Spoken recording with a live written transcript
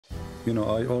You know,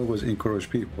 I always encourage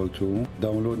people to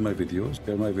download my videos,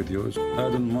 share my videos.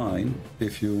 I don't mind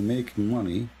if you make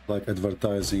money, like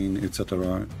advertising,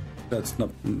 etc. That's not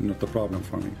a problem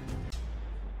for me.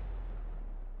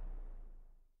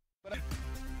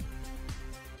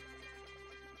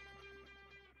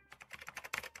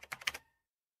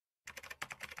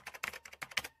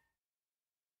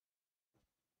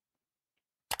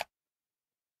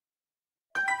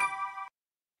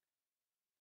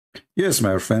 Yes,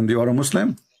 my friend, you are a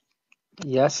Muslim?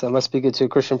 Yes, am I speaking to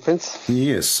Christian Prince?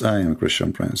 Yes, I am a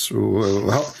Christian Prince.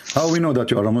 How we know that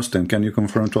you are a Muslim? Can you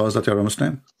confirm to us that you are a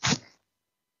Muslim?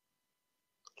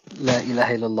 La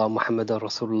ilaha illallah Muhammadan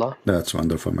Rasulullah. That's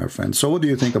wonderful, my friend. So what do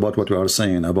you think about what we are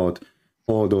saying about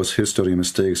all those history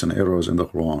mistakes and errors in the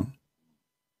Quran?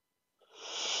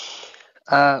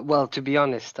 Well, to be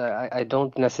honest, I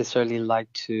don't necessarily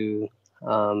like to,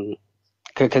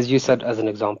 because you said as an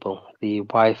example, the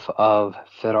wife of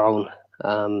Fir'aun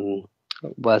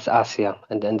was Asiya,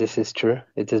 and this is true.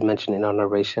 It is mentioned in our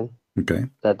narration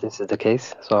that this is the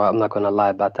case, so I'm not going to lie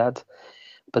about that.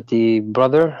 But the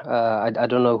brother, I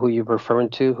don't know who you're referring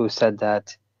to, who said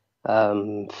that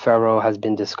Pharaoh has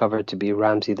been discovered to be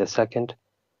Ramses II.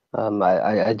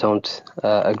 I don't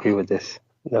agree with this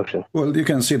notion. Well, you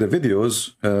can see the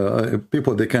videos.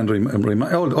 People, they can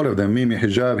remind all of them. Mimi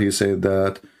Hijab, he said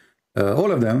that.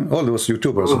 All of them, all those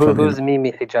YouTubers. Who's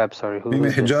Mimi Hijab? Sorry, Mimi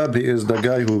Hijab, he is the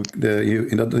guy who,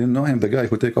 you know him, the guy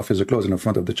who take off his clothes in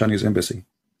front of the Chinese embassy.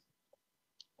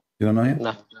 You don't know him?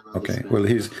 No. Okay, well,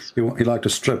 he like to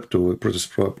strip to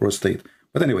prostate.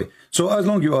 But anyway, so as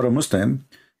long as you are a Muslim,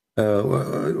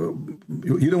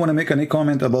 you don't want to make any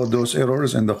comment about those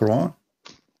errors in the Quran?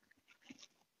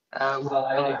 Well,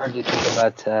 I only heard you talk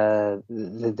about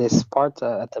this part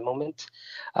at the moment.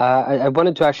 I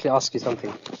wanted to actually ask you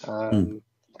something,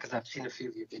 because I've seen a few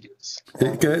of your videos.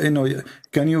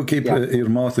 Can you keep your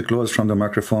mouth closed from the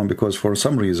microphone, because for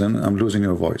some reason I'm losing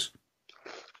your voice.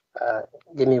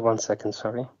 Give me 1 second,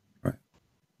 sorry. Right.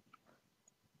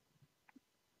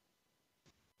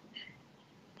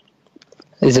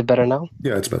 Is it better now?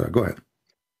 Yeah, it's better. Go ahead.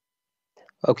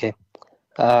 Okay.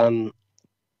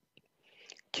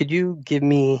 Could you give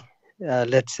me,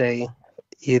 let's say,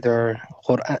 either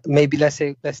Qur'an, maybe let's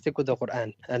stick with the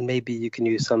Quran, and maybe you can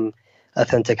use some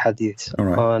authentic hadiths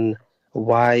on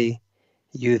why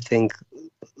you think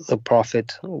the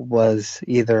Prophet was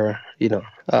either,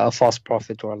 a false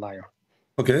prophet or a liar.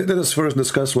 Okay, let us first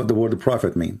discuss what the word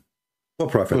prophet mean.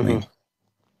 What prophet mean?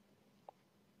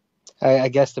 I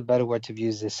guess the better word to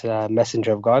use is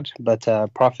messenger of God, but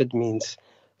prophet means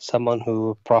someone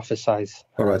who prophesies.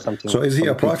 All right. Something. So is he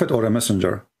a prophet or a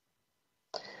messenger?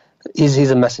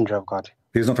 He's a messenger of God.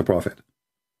 He's not a prophet.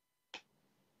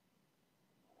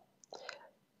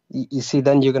 You see,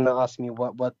 then you're going to ask me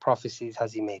what prophecies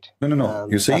has he made? No.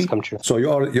 You see? Come true. So you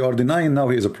are denying now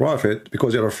he is a prophet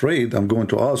because you're afraid I'm going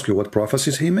to ask you what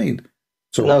prophecies he made.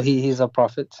 So no, he's a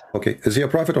prophet. Okay. Is he a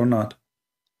prophet or not?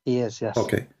 He is, yes.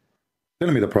 Okay. Tell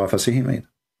me the prophecy he made.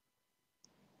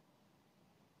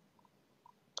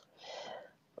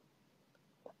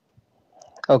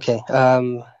 Okay.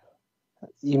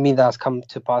 You mean that's come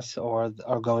to pass or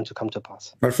are going to come to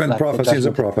pass? My friend, prophecy is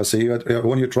a prophecy.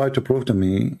 When you try to prove to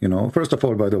me, first of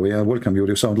all, by the way, I welcome you.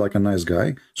 You sound like a nice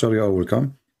guy. So you are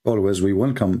welcome. Always, we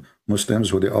welcome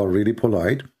Muslims who they are really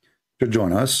polite to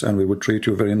join us, and we would treat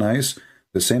you very nice,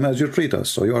 the same as you treat us.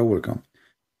 So you are welcome.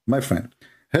 My friend,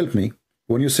 help me.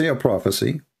 When you say a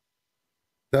prophecy,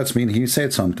 that means he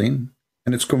said something,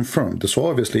 and it's confirmed. So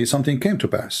obviously, something came to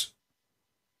pass.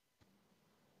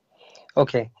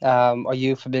 Okay. Are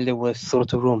you familiar with Surah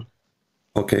Rum?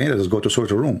 Okay, let us go to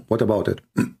Surah Rum. What about it?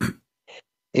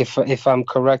 If I'm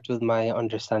correct with my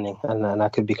understanding, and I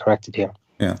could be corrected here.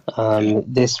 Yeah.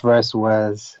 This verse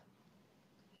was.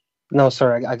 No,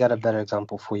 sorry, I got a better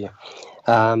example for you.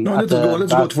 No,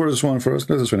 let's go for this one first.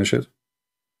 Let's finish it.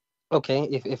 Okay,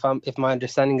 if my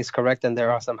understanding is correct, and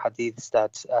there are some hadiths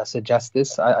that suggest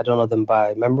this, I don't know them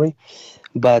by memory,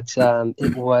 but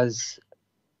it was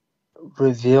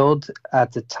revealed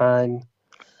at the time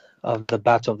of the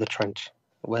Battle of the Trench,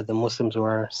 where the Muslims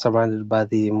were surrounded by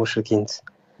the Mushrikeens.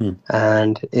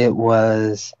 And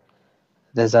there's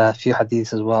a few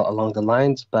hadiths as well along the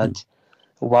lines, but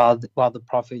while the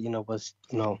Prophet, was,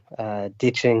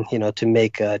 ditching, to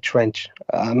make a trench,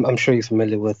 I'm sure you're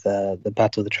familiar with the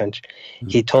Battle of the Trench.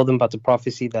 He told them about the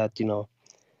prophecy that,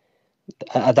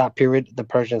 at that period, the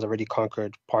Persians already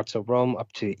conquered parts of Rome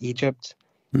up to Egypt.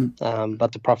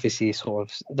 But the prophet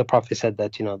said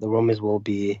that, the Romans will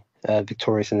be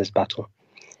victorious in this battle.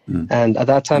 And at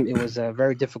that time, it was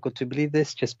very difficult to believe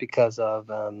this just because of,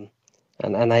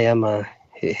 and I am a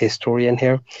historian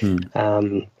here.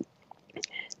 Hmm.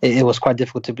 It was quite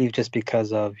difficult to believe just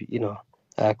because of,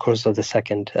 Khosrow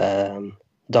II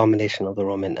domination of the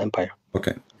Roman Empire.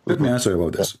 Okay, let me answer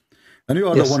about this. And you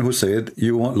are Yes. the one who said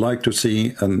you want like to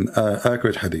see an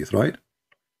accurate hadith, right?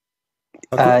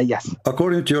 Yes.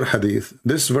 According to your hadith,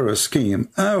 this verse came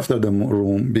after the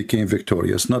Rome became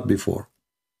victorious, not before.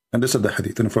 And this is the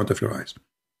hadith in front of your eyes.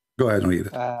 Go ahead and read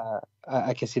it.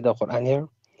 I can see the Quran here.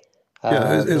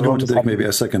 Yeah, it's going to Romans take have- maybe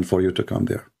a second for you to come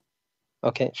there.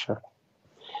 Okay, sure.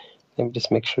 Let me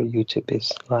just make sure YouTube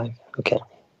is live. Okay.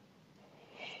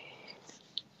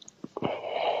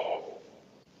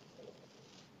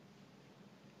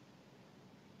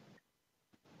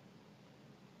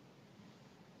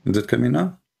 Is it coming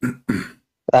now?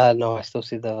 No, I still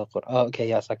see the Quran. Oh, okay,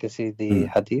 yes, I can see the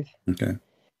hadith. Okay.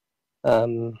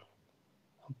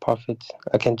 Prophet.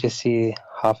 I can just see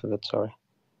half of it, sorry.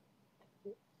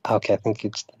 Okay, I think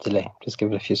it's the delay. Just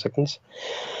give it a few seconds.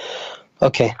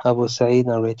 Okay, Abu Sa'id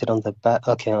narrated on the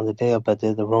on the day of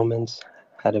Badr, the Romans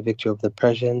had a victory over the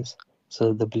Persians,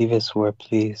 so the believers were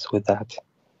pleased with that.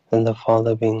 Then the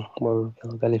following were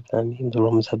revealed: Alif Lam Mim, the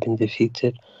Romans have been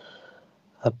defeated.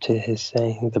 Up to his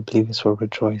saying, the believers were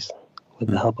rejoiced. With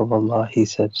the help of Allah, he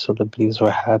said, so the believers were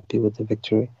happy with the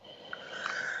victory.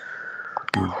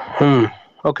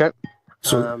 Okay.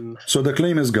 So the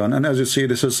claim is gone, and as you see,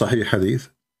 this is Sahih Hadith.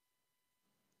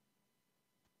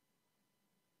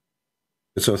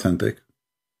 It's authentic.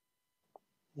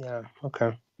 Yeah,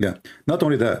 okay. Yeah. Not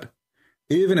only that,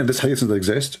 even if this hadith doesn't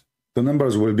exist, the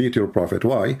numbers will beat your prophet.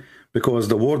 Why? Because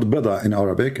the word bada in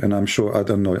Arabic, and I'm sure, I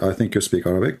don't know, I think you speak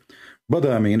Arabic.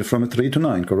 Bada means from 3 to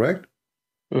 9, correct?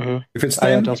 Mm-hmm. If it's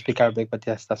 10, I don't speak Arabic, but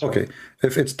yes, that's okay. right.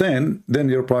 If it's 10, then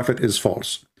your prophet is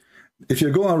false. If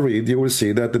you go and read, you will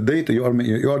see that the date, you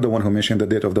are the one who mentioned the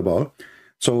date of the ball.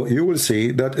 So you will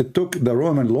see that it took the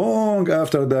Roman long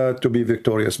after that to be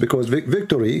victorious, because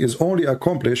victory is only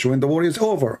accomplished when the war is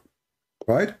over,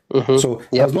 right? Mm-hmm. So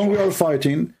as long as we are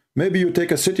fighting, maybe you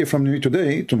take a city from me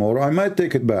today, tomorrow, I might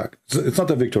take it back. It's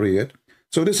not a victory yet.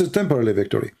 So this is temporary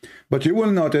victory. But you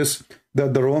will notice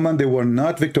that the Roman, they were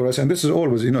not victorious. And this is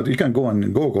always, you can go on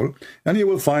Google and you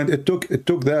will find it took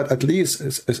that at least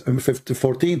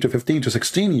 14 to 15 to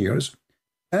 16 years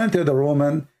until the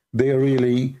Roman, they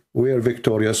really were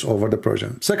victorious over the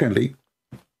Persian. Secondly,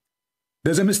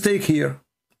 there's a mistake here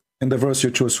in the verse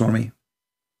you chose for me.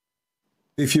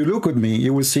 If you look at me,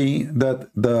 you will see that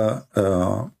the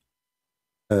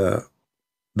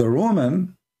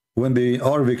Roman, when they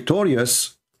are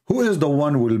victorious, who is the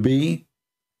one will be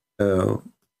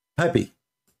happy?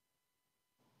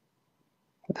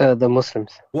 The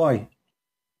Muslims. Why?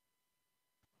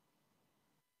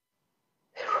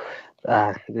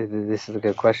 This is a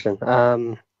good question.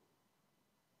 I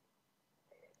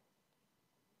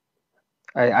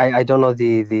don't know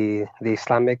the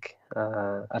Islamic.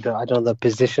 I don't know the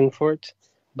position for it,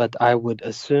 but I would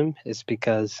assume it's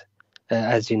because,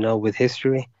 as you know, with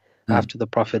history, after the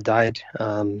Prophet died,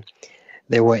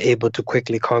 they were able to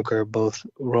quickly conquer both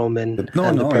Roman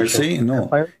and the Persian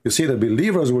Empire. You see, the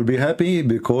believers will be happy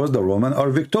because the Roman are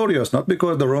victorious, not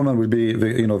because the Roman will be,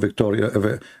 victorious,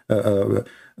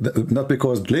 not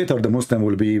because later the Muslim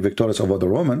will be victorious over the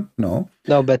Roman. No,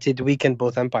 but it weakened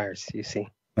both empires. You see.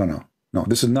 No.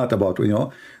 This is not about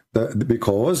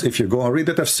because if you go and read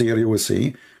the tafsir, you will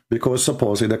see, because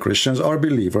supposedly the Christians are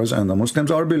believers and the Muslims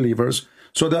are believers.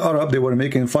 So the Arab, they were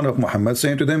making fun of Muhammad,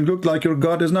 saying to them, look like your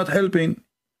God is not helping.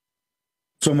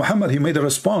 So Muhammad, he made a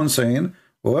response saying,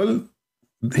 well,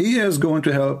 he is going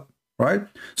to help, right?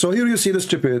 So here you see the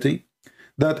stupidity.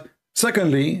 That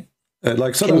secondly,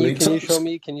 suddenly... Can you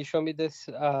show me this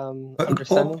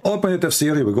understanding? Open the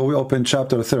tafsir, here we go. We open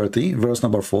chapter 30, verse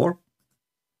number 4.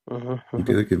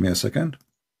 Okay, give me a second.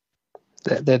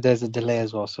 There's a delay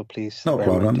as well, so please. No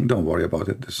problem. Don't worry about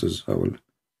it.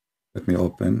 Let me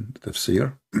open the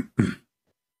tafsir.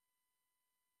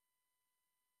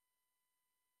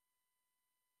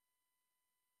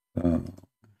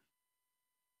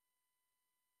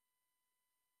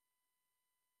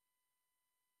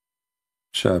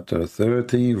 Chapter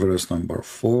 30, verse number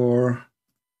 4.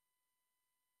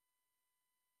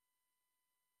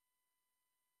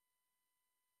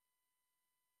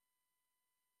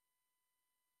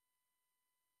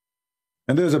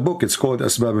 And there's a book, it's called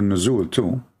Asbab al-Nuzul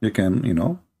too. You can read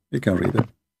it.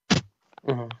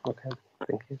 Okay,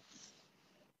 thank you.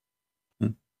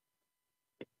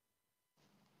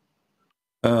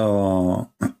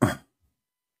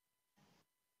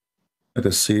 Let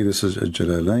us see, this is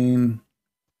Jalalain.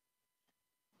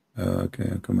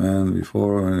 Okay, command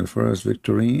before the first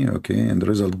victory. Okay, and the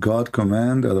result, God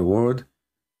command, other word.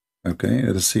 Okay,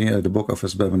 let's see the book of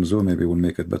Asbab al-Nuzul. Maybe will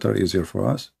make it better, easier for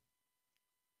us.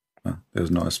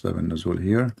 There's no Asbab al-Nuzul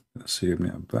here. Let's see Ibn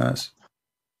Abbas.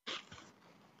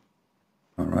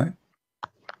 All right.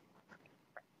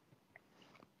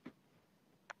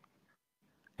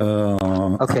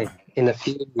 Okay, in a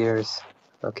few years.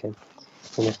 Okay,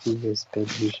 in a few years,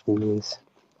 baby usually means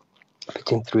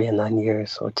between 3 and 9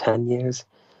 years or 10 years.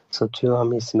 So two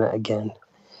armies met again.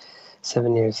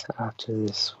 7 years after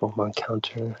this former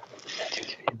encounter, to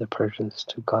defeat the Persians,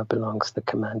 to God belongs the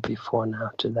command before and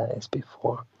after that is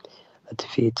before the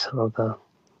defeat of the.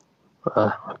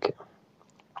 Okay.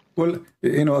 Well,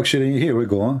 you know, actually, here we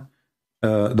go.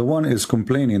 The one is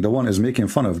complaining, the one is making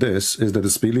fun of this, is the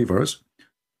disbelievers.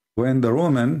 When the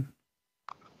Roman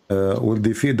will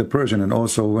defeat the Persian, and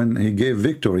also when he gave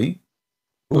victory,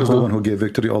 who is the one who gave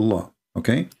victory? Allah.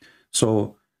 Okay,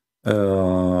 so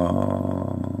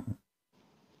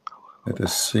let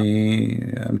us see.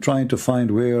 I'm trying to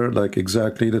find where, like,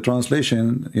 exactly the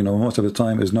translation. You know, most of the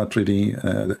time is not really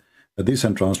a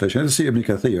decent translation. Let's see Ibn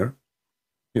Kathir.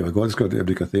 Here we go. Let's go to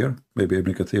Ibn Kathir. Maybe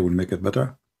Ibn Kathir will make it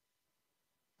better.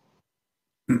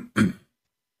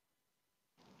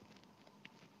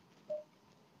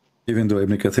 Even though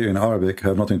Ibn Kathir in Arabic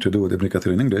have nothing to do with Ibn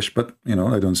Kathir in English, but you know,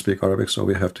 I don't speak Arabic, so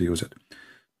we have to use it.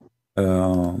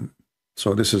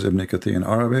 So this is Ibn Kathir in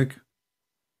Arabic.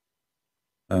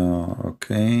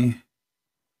 Okay.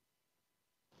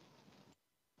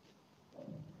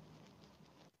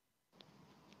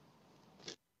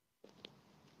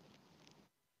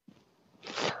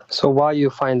 So why you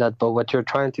find that, but what you're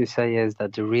trying to say is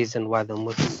that the reason why the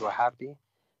Muslims were happy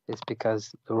is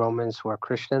because the Romans were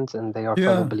Christians and they are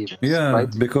fellow believers, right?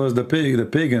 Because the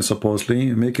pagans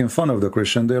supposedly making fun of the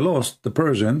Christian, they lost the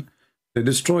Persian, they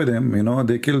destroyed them, you know,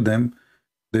 they killed them,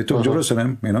 they took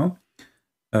Jerusalem, you know.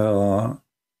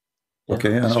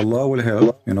 Okay, and Allah will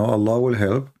help, you know, Allah will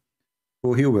help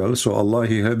who He will. So Allah,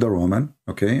 He helped the Roman.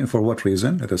 Okay, for what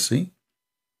reason? Let us see.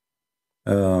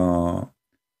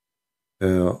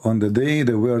 On the day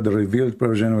they were the revealed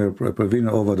Persian were prevailing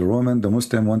over the Roman, the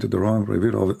Muslim wanted the Roman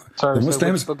revealed over the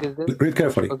Muslims. Read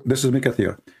carefully. This is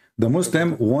Mikathir. The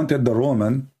Muslim wanted the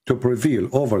Roman to prevail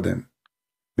over them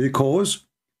because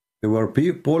they were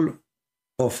people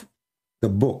of the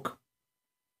book.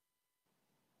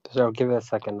 So give it a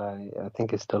second. I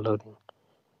think it's still loading.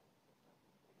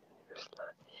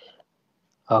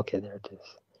 Okay, there it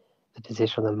is. The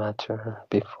decision of the matter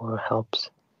before helps.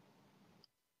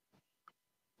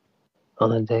 On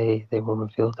the day they were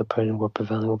revealed, the Persians were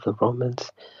prevailing over the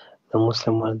Romans. The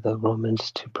Muslim wanted the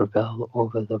Romans to prevail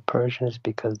over the Persians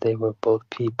because they were both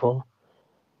people.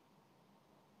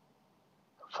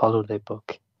 Follow the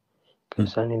book.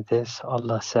 Concerning this,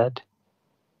 Allah said.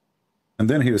 And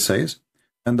then He says,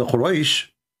 and the Quraysh,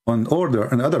 on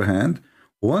the other hand,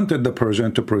 wanted the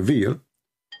Persian to prevail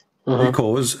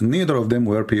because neither of them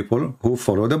were people who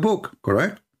follow the book,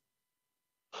 correct?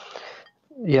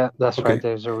 Yeah, that's right.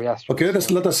 There's a reaction. Okay,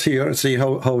 let us here see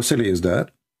how silly is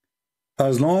that.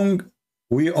 As long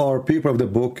we are people of the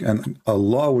book, and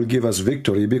Allah will give us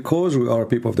victory because we are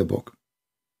people of the book.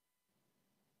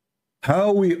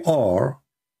 How we are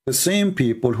the same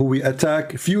people who we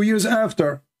attack a few years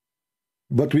after,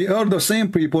 but we are the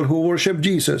same people who worship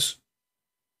Jesus.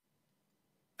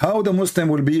 How the Muslim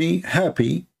will be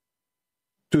happy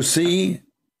to see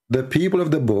the people of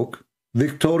the book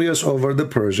victorious over the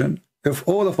Persian, if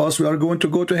all of us we are going to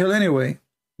go to hell anyway?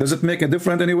 Does it make a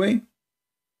difference anyway?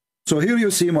 So here you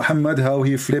see Muhammad, how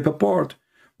he flip apart.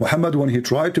 Muhammad, when he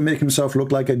tried to make himself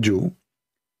look like a Jew,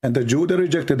 and the Jew, they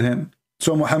rejected him.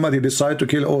 So Muhammad, he decided to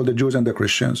kill all the Jews and the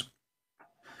Christians.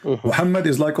 Muhammad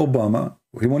is like Obama.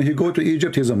 When he go to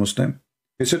Egypt, he's a Muslim.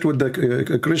 He sit with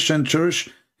the Christian church,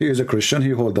 he is a Christian,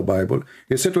 he hold the Bible.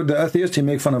 He sit with the atheist, he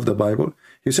make fun of the Bible.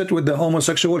 He sit with the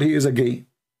homosexual, he is a gay.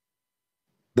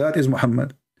 That is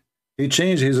Muhammad. He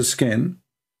changed his skin,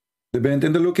 depending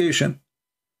on the location.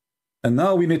 And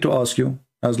now we need to ask you,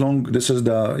 as long this is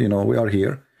the, you know, we are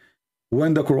here.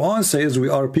 When the Quran says we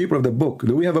are people of the book,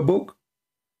 do we have a book?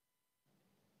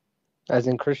 As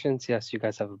in Christians, yes, you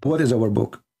guys have a book. What is our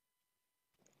book?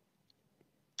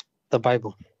 The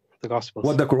Bible, the Gospels.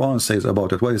 What the Quran says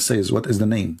about it, what it says, what is the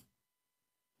name?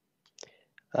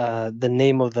 The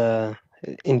name of the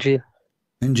Injil.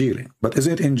 Injil. But is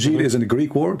it Injil is a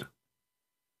Greek word?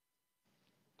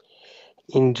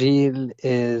 Injil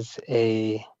is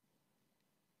a...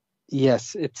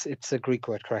 Yes, it's a Greek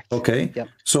word, correct. Okay. Yep.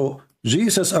 So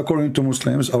Jesus, according to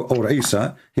Muslims, or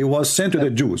Isa, he was sent to the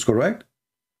Jews, correct?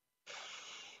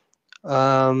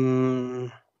 Oh,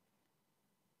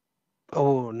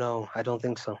 no, I don't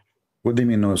think so. What do you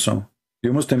mean, no, so?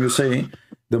 You Muslim, you say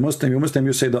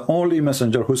the only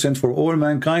messenger who sent for all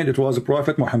mankind, it was the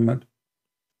Prophet Muhammad.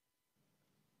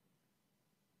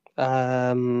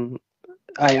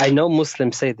 I know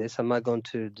Muslims say this. I'm not going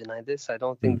to deny this. I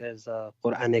don't think there's a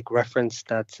Quranic reference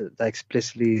that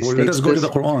explicitly Well, states let us go to this. the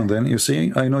Quran then. You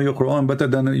see, I know your Quran better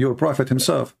than your Prophet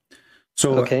himself.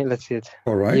 So okay, let's see it.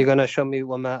 All right. You're gonna show me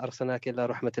وَمَا أَرْسَلْنَاكَ إِلَّا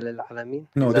رَحْمَةً لِلْعَالَمِينَ?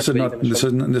 No, this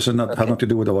is not have nothing to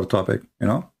do with our topic, you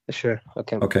know? Sure,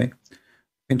 okay. Okay.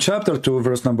 In chapter 2,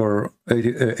 verse number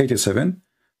 87,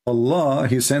 Allah,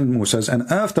 he sent Moses, and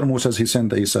after Moses, he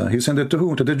sent Isa. He sent it to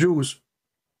who? To the Jews.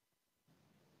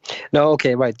 No,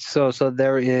 okay, right. So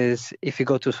there is, if you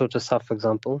go to Surah Saf, for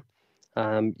example,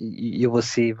 you will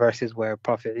see verses where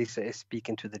Prophet Isa is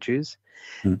speaking to the Jews.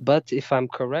 But if I'm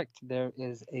correct, there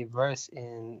is a verse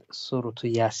in Surah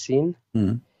Yasin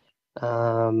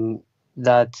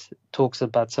that talks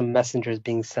about some messengers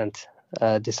being sent,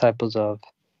 disciples of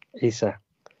Isa.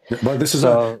 But this is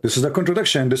a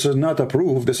contradiction. This is not a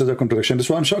proof. This is a contradiction. This is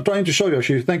what I'm trying to show you.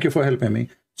 Actually, thank you for helping me.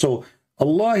 So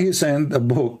Allah, he sent a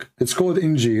book. It's called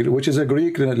Injil, which is a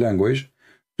Greek language,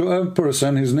 to a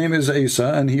person. His name is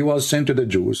Isa, and he was sent to the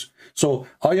Jews. So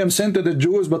I am sent to the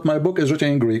Jews, but my book is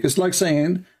written in Greek. It's like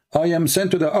saying I am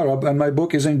sent to the Arab, and my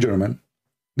book is in German.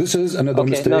 This is another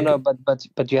mistake. No,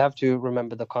 but you have to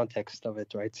remember the context of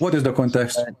it, right? What is the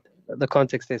context? The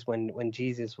context is when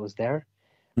Jesus was there,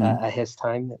 at his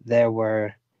time, there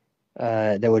were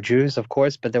Jews, of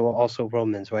course, but there were also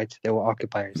Romans, right? They were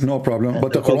occupiers. No problem.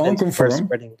 But the Quran confirmed.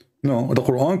 No, the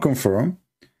Quran confirmed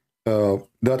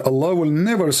that Allah will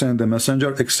never send a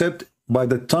messenger except by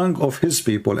the tongue of His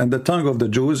people, and the tongue of the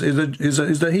Jews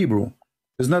is the Hebrew.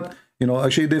 It's not, you know.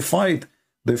 Actually, they fight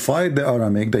the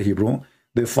Aramaic, the Hebrew.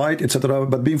 They fight, etc.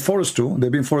 But they've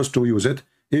been forced to use it.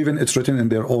 Even it's written in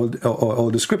their all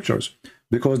the scriptures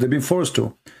because they've been forced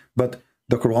to. But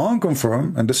the Quran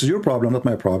confirmed, and this is your problem, not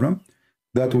my problem,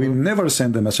 that we never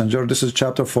send a messenger. This is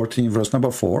chapter 14, verse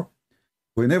number 4.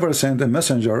 We never send a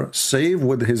messenger save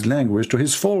with his language to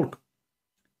his folk.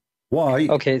 Why?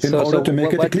 Okay, in order to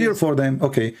make it clear for them.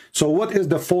 Okay, so what is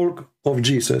the folk of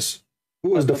Jesus?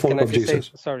 Who is the folk of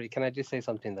Jesus? Sorry, can I just say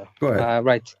something though? Go ahead.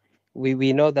 Right.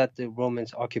 We know that the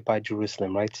Romans occupied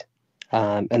Jerusalem, right?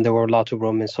 And there were a lot of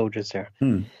Roman soldiers there.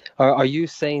 Are you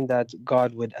saying that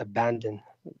God would abandon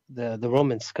the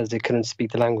Romans because they couldn't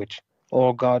speak the language?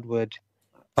 Or God would...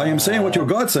 I am saying what your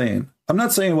God's saying. I'm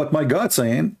not saying what my God's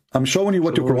saying. I'm showing you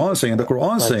what your Quran is saying. The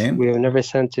Quran is saying... We were never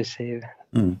sent to save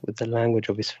with the language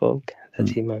of his folk, that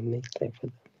he might make claim for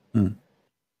them.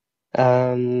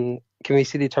 Can we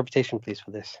see the interpretation, please,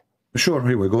 for this? Sure,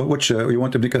 here we go. Which you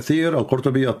want Ibn Kathir,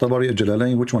 Al-Qurtubi, Al-Tabari,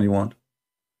 Al-Jalalain? Which one you want?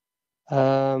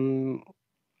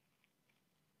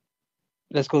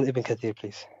 Let's go with Ibn Kathir,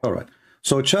 please. All right.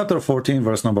 So chapter 14,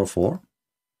 verse number 4.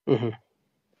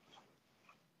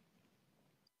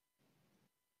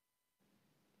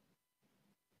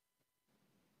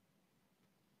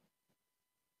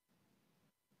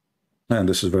 And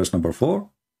this is verse number 4.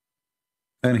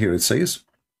 And here it says,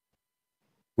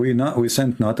 we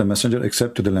sent not a messenger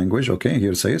except to the language. Okay,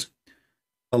 here it says,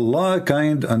 Allah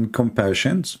kind and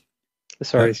compassionate.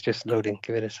 Sorry, it's just loading.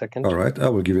 Give it a second. All right, I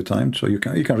will give you time so you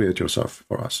can read it yourself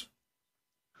for us.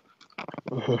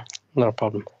 No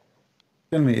problem.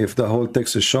 Tell me if the whole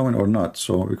text is showing or not.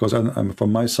 So because I'm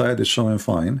from my side, it's showing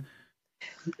fine.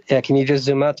 Yeah, can you just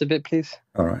zoom out a bit, please?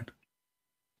 All right.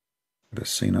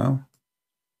 Let's see now.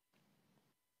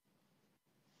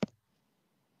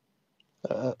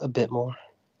 A bit more.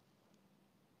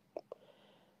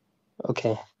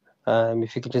 Okay.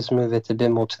 If you could just move it a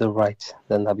bit more to the right,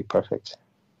 then that'd be perfect.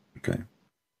 Okay.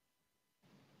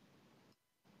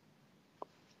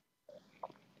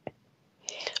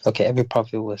 Okay, every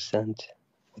prophet was sent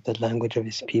with the language of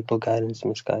his people, guidance,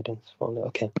 misguidance.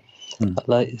 Okay.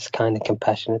 Allah is kind and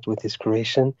compassionate with his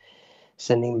creation,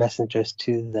 sending messengers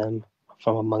to them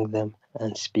from among them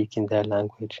and speaking their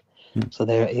language. So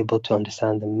they are able to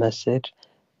understand the message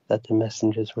that the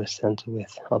messengers were sent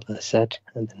with, Allah said,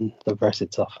 and then the verse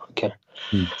itself. Okay.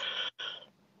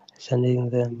 Sending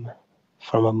them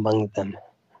from among them.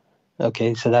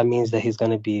 Okay, so that means that he's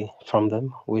going to be from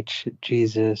them, which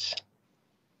Jesus,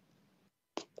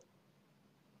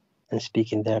 and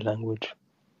speaking their language.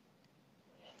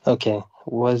 Okay,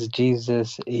 was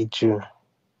Jesus a Jew?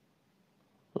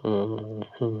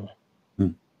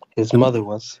 His mother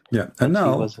was. Yeah, and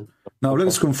now let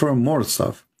us confirm more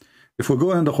stuff. If we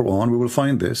go in the Quran, we will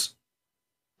find this.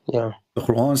 Yeah. The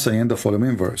Quran saying the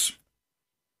following verse.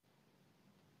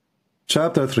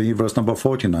 Chapter 3, verse number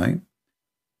 49.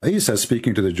 Isa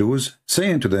speaking to the Jews,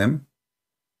 saying to them,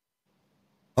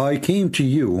 I came to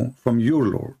you from your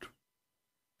Lord,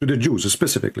 to the Jews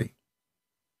specifically,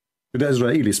 to the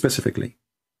Israelis specifically.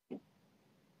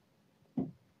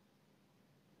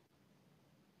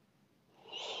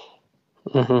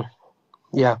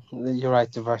 Yeah, you're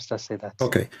right. The verse does say that.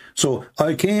 Okay, so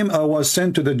I was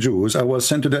sent to the Jews, I was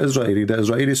sent to the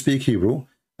Israelis speak Hebrew,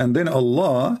 and then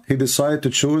Allah, he decided to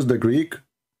choose the Greek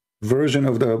version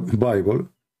of the Bible,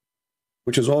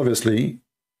 which is obviously,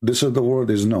 this is the word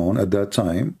is known at that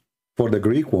time for the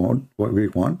Greek one,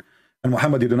 and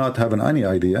Muhammad, he do not have any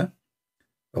idea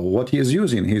what he is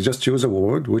using. He just used a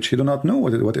word which he do not know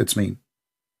what it's mean.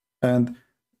 And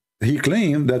he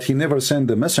claimed that he never sent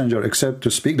the messenger except to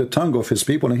speak the tongue of his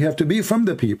people, and he have to be from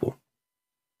the people.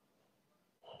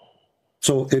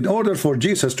 So in order for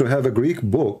Jesus to have a Greek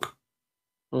book,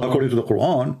 according to the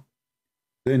Quran,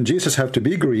 then Jesus have to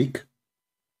be Greek,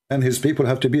 and his people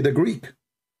have to be the Greek.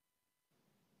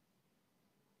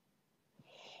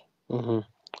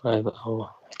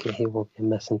 Okay, he will be a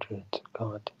messenger to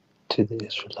God, to the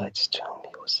Israelites, to whom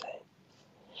he will say.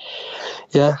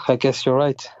 Yeah, I guess you're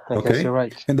right. I guess you're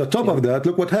right. In the top of that,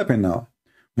 look what happened now.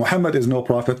 Muhammad is no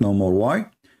prophet no more. Why?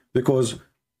 Because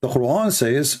the Quran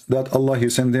says that Allah, he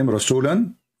sent him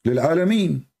Rasulan lil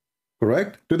Alameen,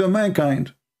 correct? To the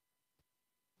mankind.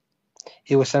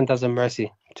 He was sent as a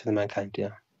mercy to the mankind,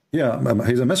 yeah. Yeah,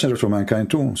 he's a messenger to mankind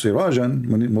too. Sirajan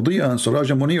Mudiyan,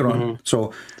 Sirajan Muniran.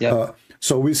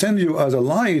 So we send you as a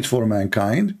light for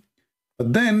mankind.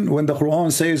 But then when the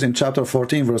Quran says in chapter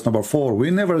 14, verse number 4,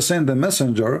 we never send the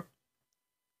messenger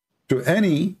to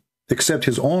any except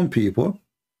his own people.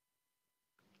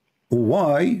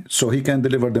 Why? So he can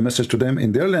deliver the message to them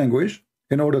in their language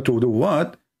in order to do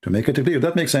what? To make it clear.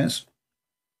 That makes sense.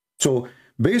 So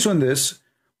based on this,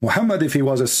 Muhammad, if he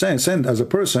was sent as a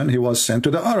person, he was sent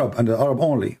to the Arab and the Arab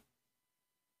only.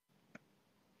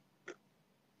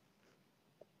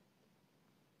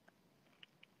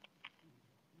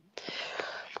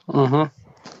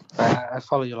 I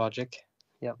follow your logic.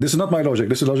 Yeah. This is not my logic.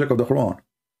 This is the logic of the Quran.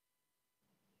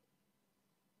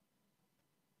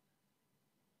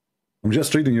 I'm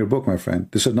just reading your book, my friend.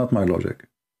 This is not my logic.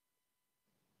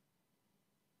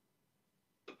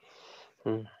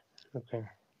 Okay.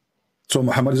 So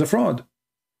Muhammad is a fraud.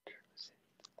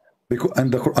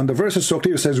 And the verse is so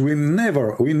clear. It says, we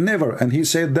never, and he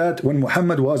said that when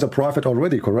Muhammad was a prophet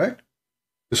already, correct?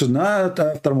 This is not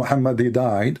after Muhammad, he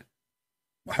died.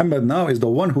 Muhammad now is the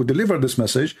one who delivered this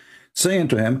message, saying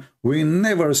to him, we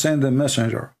never send a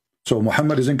messenger. So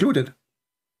Muhammad is included.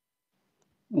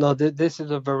 No, this is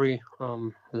a very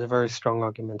strong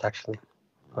argument, actually.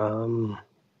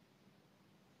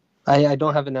 I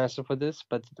don't have an answer for this,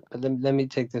 but let me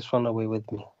take this one away with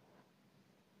me.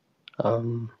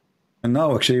 And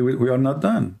now, actually, we are not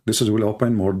done. This will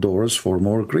open more doors for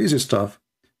more crazy stuff.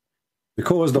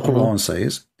 Because the Quran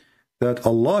says that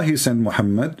Allah, he sent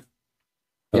Muhammad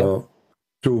to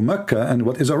Mecca and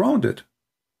what is around it.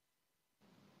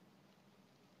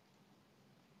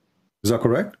 Is that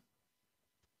correct?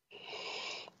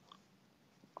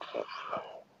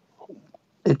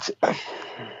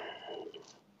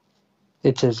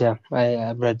 It is, yeah.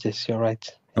 I read this. You're right.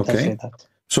 Okay. Say that.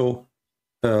 So,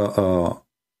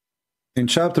 in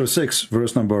chapter 6,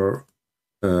 verse number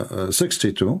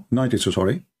 92,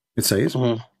 sorry, it says,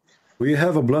 we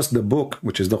have blessed the book,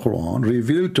 which is the Quran,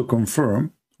 revealed to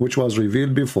confirm, which was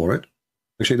revealed before it.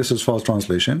 Actually, this is false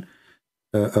translation.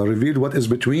 Revealed what is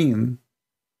between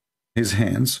his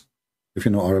hands. If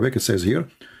you know Arabic, it says here,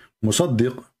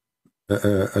 مصدق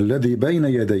الذي بين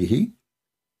يديه,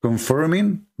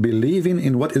 confirming, believing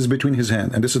in what is between his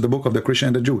hand. And this is the book of the Christian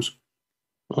and the Jews.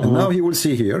 And now he will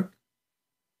see here.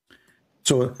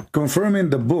 So confirming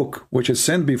the book which is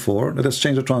sent before. Let us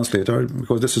change the translator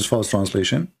because this is false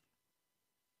translation.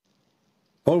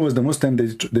 Always the Muslim,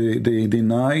 they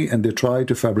deny and they try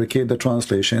to fabricate the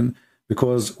translation,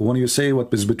 because when you say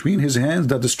what is between his hands,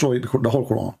 that destroys the whole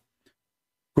Quran.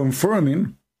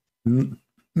 Confirming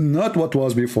not what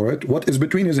was before it, what is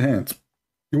between his hands.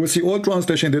 You will see all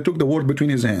translation, they took the word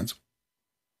between his hands.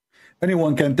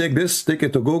 Anyone can take this, take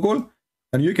it to Google,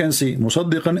 and you can see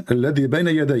مصدقا الذي بين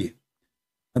يديه.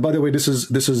 And by the way, this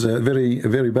is a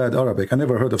very bad Arabic. I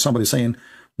never heard of somebody saying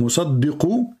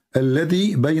مصدق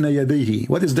الذي بين يديه.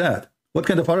 What is that? What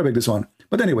kind of Arabic this one?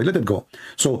 But anyway, let it go.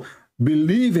 So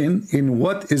believing in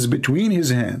what is between his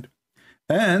hand,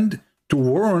 and to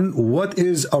warn what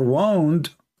is around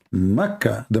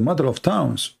Mecca, the mother of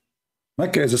towns.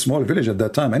 Mecca is a small village at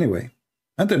that time anyway.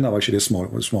 Until now, actually, it's small.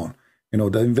 You know,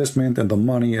 the investment and the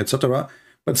money, etc.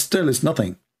 But still, it's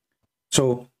nothing.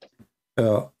 So,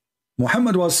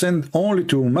 Muhammad was sent only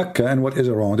to Mecca and what is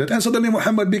around it. And suddenly,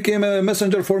 Muhammad became a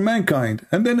messenger for mankind.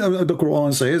 And then the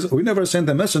Quran says, we never sent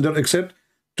a messenger except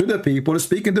to the people,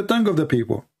 speaking the tongue of the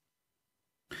people.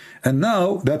 And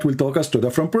now that will take us to the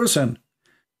different person.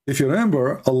 If you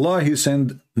remember, Allah, he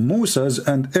sent Moses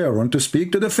and Aaron to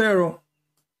speak to the Pharaoh.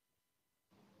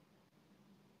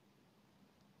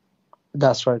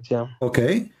 That's right, yeah.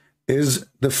 Okay. Is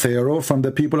the Pharaoh from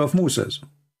the people of Moses?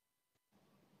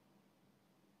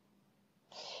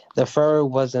 The Pharaoh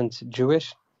wasn't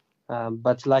Jewish,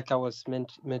 but like I was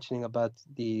mentioning about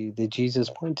the Jesus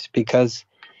point, because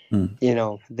you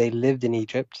know, they lived in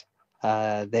Egypt,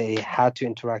 they had to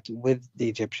interact with the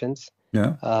Egyptians.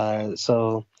 Yeah.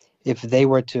 So if they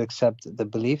were to accept the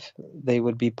belief, they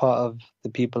would be part of the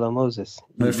people of Moses.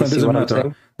 My friend, doesn't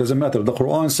matter. Doesn't matter. The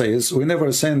Quran says we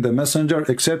never send the messenger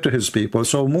except to his people.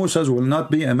 So Moses will not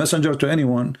be a messenger to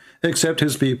anyone except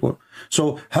his people.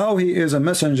 So how he is a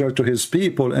messenger to his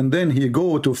people, and then he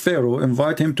go to Pharaoh,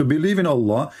 invite him to believe in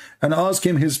Allah, and ask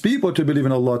him his people to believe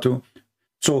in Allah too.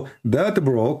 So that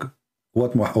broke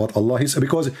what Allah is,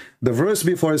 because the verse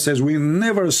before it says we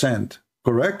never sent.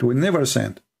 Correct? We never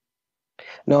sent.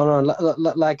 No,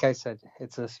 like I said,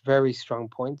 it's a very strong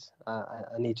point.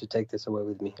 I need to take this away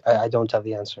with me. I don't have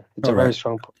the answer. It's a very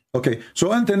strong point. Okay,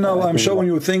 so until now, I'm showing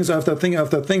you things after thing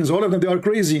after things. All of them, they are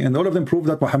crazy, and all of them prove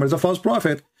that Muhammad is a false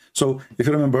prophet. So if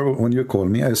you remember when you called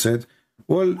me, I said,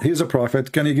 well, he's a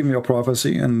prophet. Can you give me a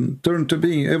prophecy? And turned to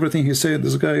be everything he said,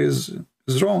 this guy is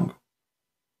wrong.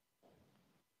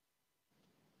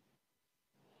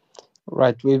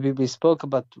 Right, we spoke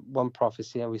about one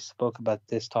prophecy, and we spoke about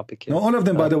this topic here. No, all of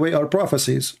them, by the way, are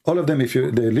prophecies. All of them, if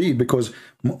they lead, because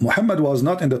Muhammad was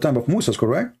not in the time of Moses,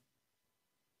 correct?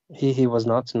 He was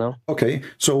not, no. Okay,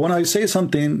 so when I say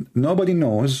something nobody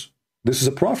knows, this is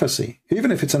a prophecy, even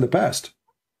if it's in the past.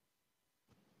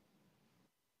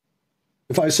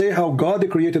 If I say how God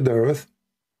created the earth,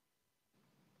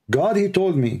 God, he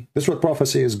told me, this is what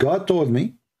prophecy is, God told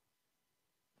me.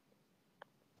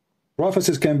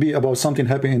 Prophecies can be about something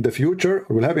happening in the future,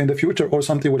 or will happen in the future, or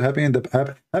something will happen in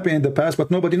the past, but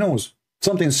nobody knows.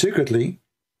 Something secretly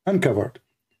uncovered.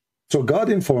 So God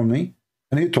informed me,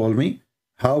 and he told me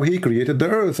how he created the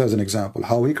earth, as an example,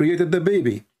 how he created the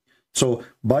baby. So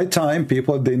by time,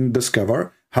 people didn't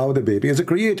discover how the baby is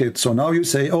created. So now you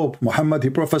say, oh, Muhammad,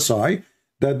 he prophesied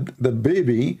that the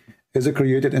baby is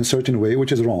created in a certain way,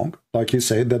 which is wrong. Like he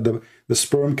said, that the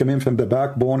sperm came in from the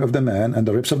backbone of the man and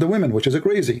the ribs of the women, which is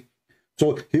crazy.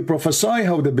 So he prophesied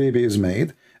how the baby is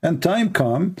made, and time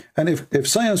come, and if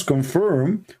science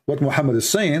confirm what Muhammad is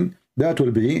saying, that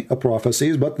will be a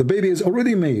prophecy, but the baby is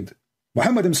already made.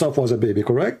 Muhammad himself was a baby,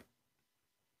 correct?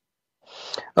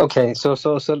 Okay, so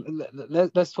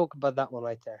let's talk about that one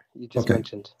right there. You just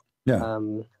mentioned. Yeah.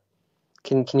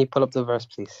 Can you pull up the verse,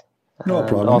 please? No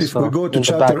problem. If we go to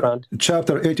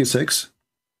chapter 86.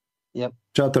 Yep.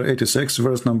 Chapter 86,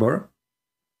 verse number.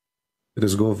 Let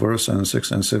us go verse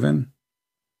 6 and 7.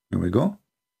 Here we go.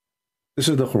 This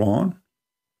is the Quran.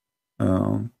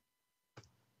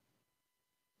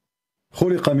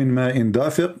 خلق من ماء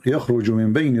دافق يخرج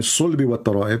من بين الصلب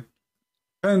والترائب.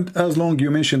 And as long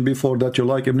you mentioned before that you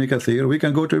like Ibn Kathir, we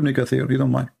can go to Ibn Kathir. You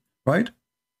don't mind, right?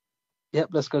 Yep,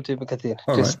 let's go to Ibn Kathir.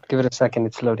 All Just right. give it a second.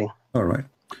 It's loading. All right.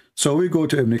 So we go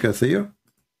to Ibn Kathir,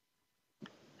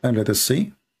 and let us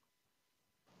see.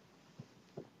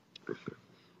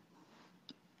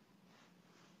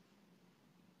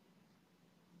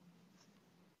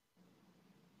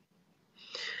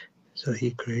 So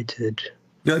he created...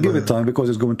 Yeah, give it time because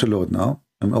it's going to load now.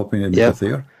 I'm opening Ibn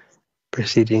Kathir.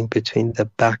 Proceeding between the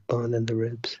backbone and the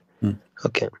ribs.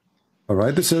 Okay. All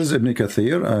right, this is Ibn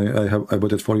Kathir. I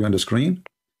put it for you on the screen.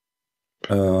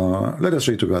 Let us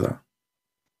read together.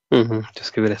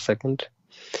 Just give it a second.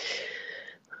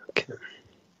 Okay.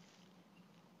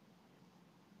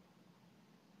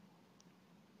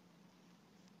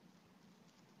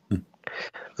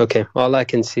 Okay, all I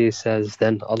can see says,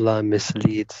 then Allah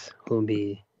misleads whom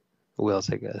he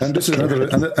wills, I guess. And this is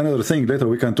another thing. Later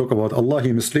we can talk about Allah.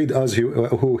 He mislead us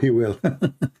who he will.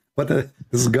 But this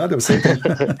is God or Satan?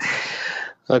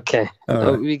 Okay.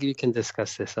 Right. We can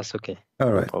discuss this. That's okay.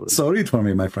 All right. No, so read for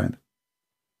me, my friend.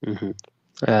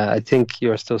 I think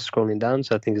you're still scrolling down,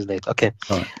 so I think it's late. Okay.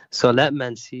 Right. So let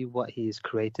man see what he has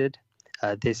created.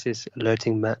 This is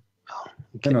alerting man. Oh,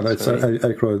 okay, no, I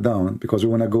scrolled down because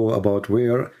we want to go about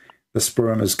where the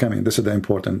sperm is coming. This is the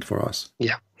important for us.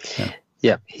 Yeah.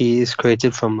 He is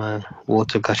created from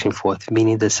water gushing forth,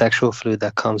 meaning the sexual fluid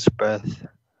that comes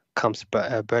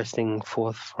bursting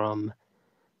forth from.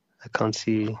 I can't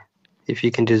see if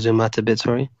you can just zoom out a bit.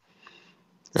 Sorry.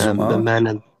 The man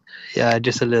and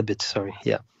just a little bit. Sorry.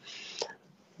 Yeah.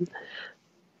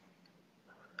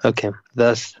 Okay.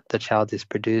 Thus, the child is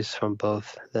produced from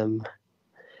both them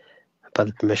by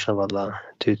the permission of Allah.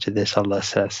 Due to this, Allah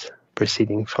says,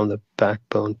 proceeding from the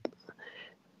backbone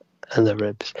and the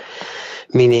ribs,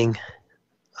 meaning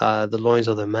the loins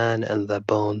of the man and the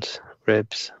bones,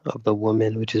 ribs of the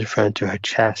woman, which is referring to her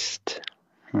chest.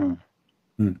 And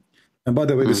by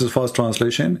the way, this is fast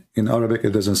translation. In Arabic,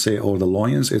 it doesn't say all the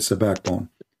loins, it's the backbone.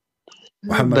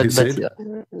 Muhammad, he said...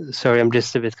 sorry, I'm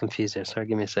just a bit confused there. Sorry,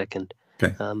 give me a second.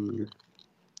 Okay.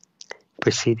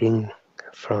 Proceeding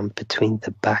from between the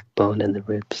backbone and the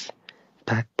ribs.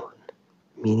 Backbone,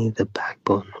 meaning the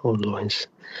backbone or loins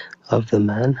of the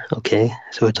man. Okay,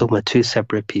 so we're talking about two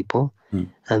separate people.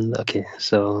 And okay,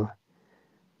 so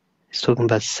it's talking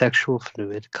about sexual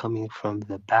fluid coming from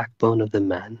the backbone of the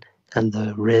man and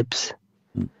the ribs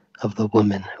of the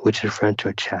woman, which is referring to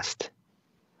her chest.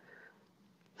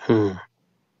 How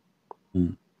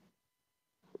in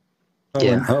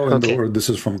the world this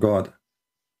is from God?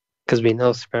 Because we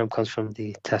know sperm comes from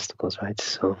the testicles, right?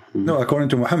 So no, according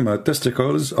to Muhammad,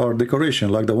 testicles are decoration,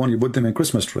 like the one you put them in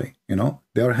Christmas tree. You know,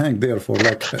 they are hanged there for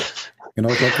like, you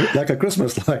know, like a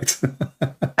Christmas light.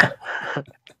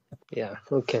 Yeah.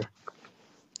 Okay.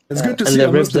 It's good to see a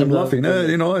Muslim laughing.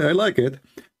 You know, I like it.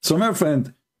 So, my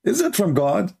friend, is it from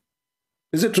God?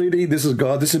 Is it really? This is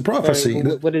God. This is prophecy.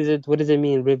 What is it? What does it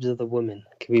mean? Ribs of the woman?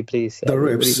 Can we please? The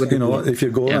ribs. You know, if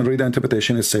you go and read the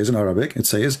interpretation, it says in Arabic, it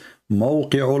says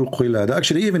موقع القلادة.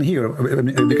 Actually, even here,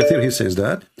 Ibn Kathir, he says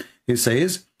that. He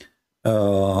says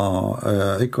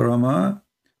Ikrama,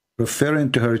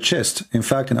 referring to her chest. In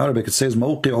fact, in Arabic, it says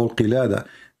موقع القلادة,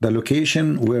 the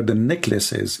location where the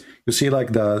necklace is. You see,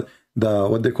 like the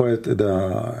what they call it,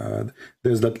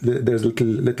 there's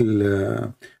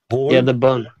little hole. Yeah, the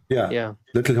bone. Yeah.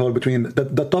 Little hole between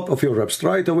the top of your ribs,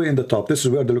 right away in the top. This is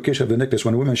where the location of the necklace.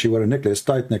 When a woman, she wear a necklace,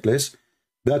 tight necklace,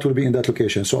 that will be in that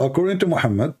location. So according to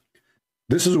Muhammad,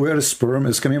 this is where sperm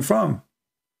is coming from.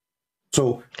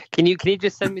 So can you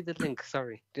just send me the link?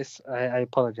 Sorry, I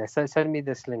apologize. Send me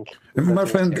this link. My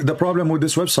friend, the problem with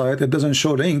this website, it doesn't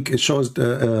show link. It shows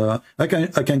I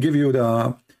can give you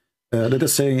the let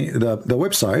us say the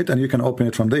website, and you can open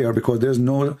it from there, because there's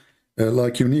no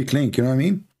like unique link. You know what I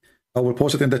mean? I will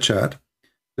post it in the chat.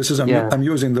 This is I'm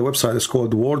using the website. It's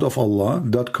called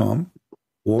wordofallah.com.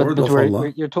 Word of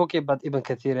Allah. You're talking about Ibn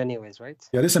Kathir anyways, right?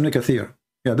 Yeah, this is Ibn Kathir.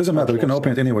 Yeah, doesn't matter. You can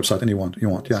open it any website you want.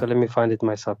 Yeah. So let me find it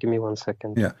myself. Give me 1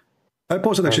 second. Yeah. I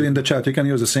posted actually in the chat. You can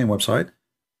use the same website.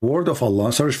 Word of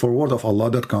Allah. Search for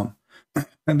wordofallah.com.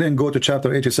 And then go to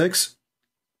chapter 86.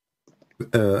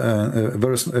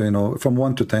 Verse, from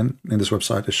 1 to 10 in this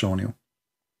website is showing you.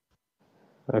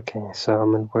 Okay, so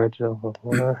I'm in Word of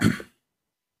Allah.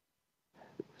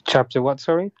 Chapter what,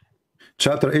 sorry?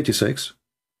 Chapter 86.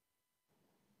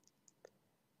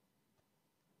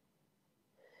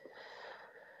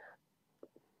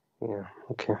 Yeah,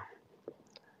 okay.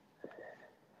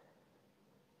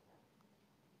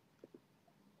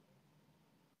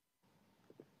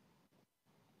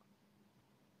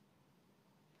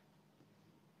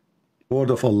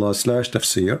 Word of Allah /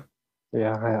 tafsir.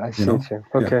 Yeah, I see it here.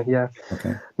 Okay, yeah.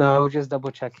 Okay. No, I was just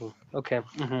double checking. Okay.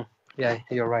 Yeah,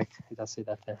 you're right. It does say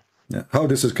that there. Yeah. How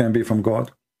this can be from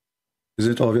God? Is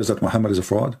it obvious that Muhammad is a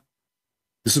fraud?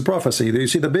 This is prophecy. You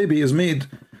see, the baby is made,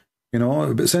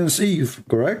 since Eve,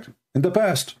 correct? In the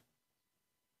past.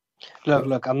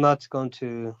 Look, I'm not going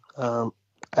to,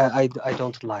 I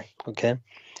don't lie, okay?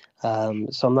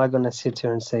 So I'm not going to sit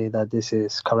here and say that this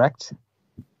is correct.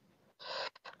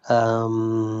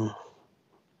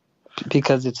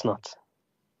 Because it's not.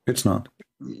 It's not.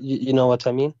 You know what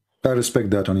I mean? I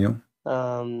respect that on you.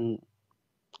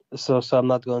 So I'm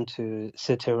not going to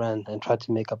sit here and try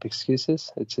to make up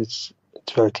excuses. It's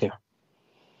very clear.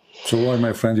 So why,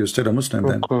 my friend, you're still a Muslim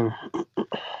then?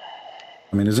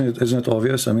 I mean, isn't it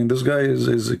obvious? I mean, this guy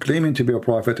is claiming to be a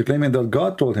prophet, claiming that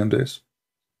God told him this.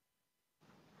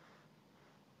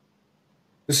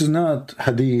 This is not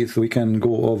hadith. We can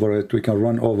go over it. We can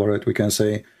run over it. We can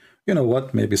say, you know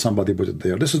what, maybe somebody put it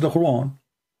there. This is the Quran.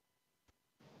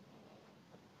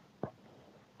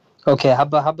 Okay, how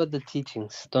about the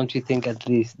teachings? Don't you think at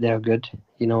least they're good?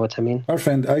 You know what I mean? Our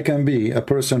friend, I can be a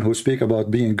person who speak about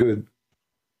being good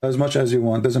as much as you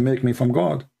want. Doesn't make me from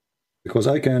God, because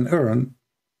I can earn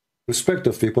respect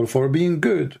of people for being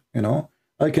good.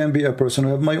 I can be a person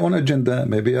who have my own agenda.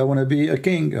 Maybe I want to be a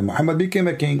king, and Muhammad became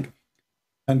a king.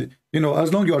 And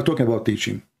as long as you are talking about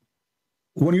teaching,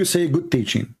 when you say good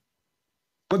teaching,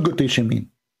 what good teaching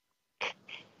mean?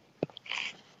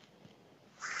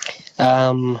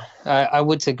 I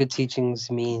would say good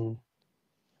teachings mean,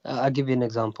 I'll give you an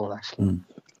example actually.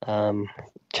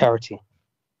 Charity.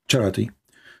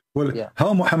 Well,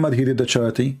 how Muhammad, he did the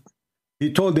charity?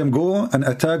 He told them, go and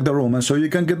attack the Romans so you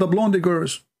can get the blonde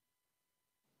girls.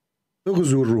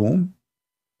 اغزوا الروم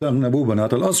تغنبوا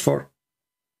بنات الأصفر.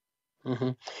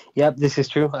 Yeah, this is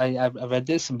true. I read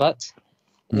this, but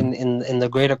in the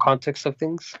greater context of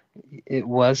things, it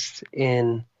was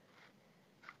in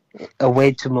a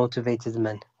way to motivate his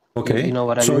men. Okay, you know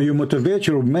what I so mean? you motivate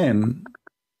your men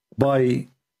by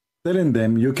telling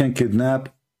them you can kidnap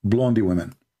blondie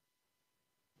women,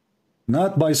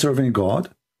 not by serving God.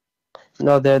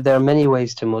 No, there are many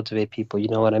ways to motivate people. You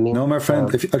know what I mean? No, my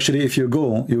friend. If you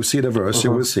go, you see the verse,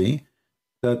 you will see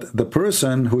that the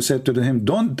person who said to him,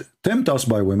 "Don't tempt us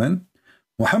by women,"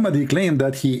 Muhammad, he claimed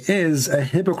that he is a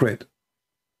hypocrite.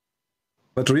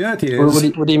 But reality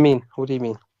is, what do you mean? What do you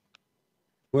mean?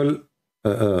 Well,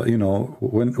 you know,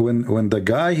 when the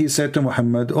guy, he said to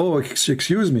Muhammad, "Oh,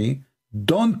 excuse me,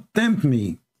 don't tempt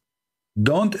me,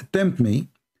 don't tempt me."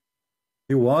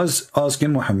 He was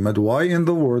asking Muhammad, why in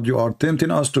the world you are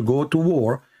tempting us to go to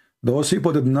war? Those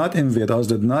people did not invade us,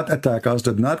 did not attack us,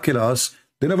 did not kill us.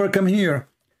 They never come here.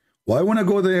 Why want to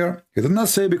go there? He did not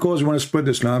say because we want to spread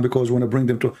Islam, because we want to bring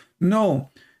them to... No.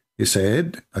 He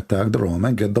said, attack the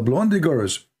Roman, get the blondie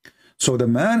girls. So the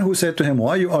man who said to him,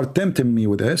 why you are tempting me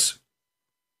with this,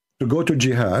 to go to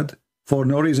jihad, for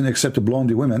no reason except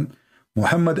blondie women,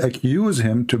 Muhammad accused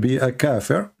him to be a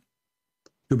kafir,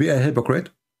 to be a hypocrite,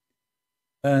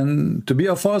 and to be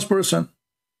a false person.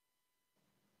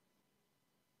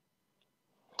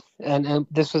 And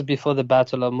this was before the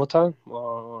Battle of Mu'tah,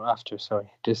 or after? Sorry,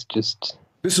 just.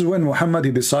 This is when Muhammad,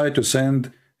 he decided to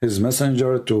send his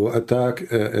messenger to attack,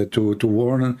 to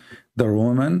warn the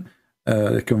Roman,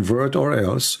 convert or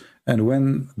else. And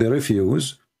when they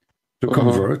refuse to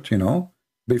convert, you know,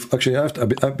 actually after,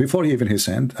 before he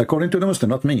sent, according to the Muslim,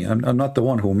 not me, I'm not the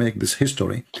one who make this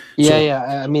history. Yeah, so,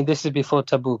 yeah. I mean, this is before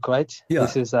Tabuk, right? Yeah.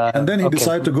 This is, and then he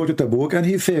decided to go to Tabuk, and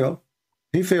he failed.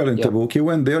 He failed in Tabuk. He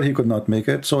went there. He could not make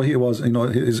it. So he was, you know,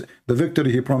 the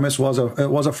victory he promised was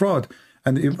a fraud.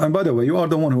 And by the way, you are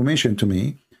the one who mentioned to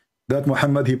me that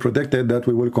Muhammad, he predicted that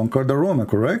we will conquer the Roman,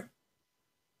 correct?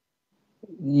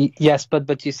 Yes,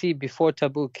 but you see, before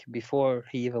Tabuk, before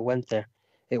he even went there,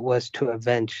 it was to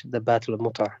avenge the Battle of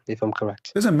Mu'tah, if I'm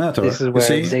correct. Doesn't matter. This is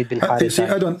where Zayd bin Haritha. You see,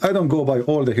 I don't go by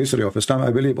all the history of Islam.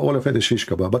 I believe all of it is shish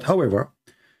kebab. But however,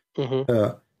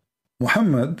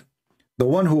 Muhammad, the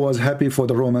one who was happy for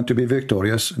the Roman to be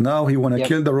victorious, now he want to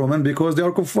kill the Roman because they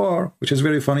are kuffar, which is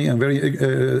very funny and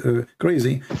very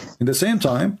crazy. In the same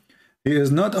time, he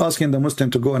is not asking the Muslim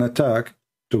to go and attack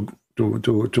to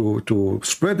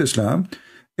spread Islam.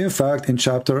 In fact, in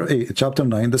chapter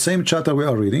 9, the same chapter we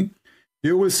are reading,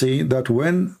 you will see that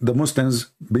when the Muslims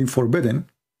been forbidden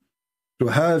to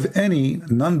have any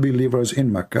non-believers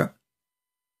in Mecca,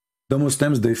 the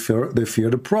Muslims, they fear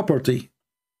the property.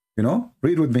 You know,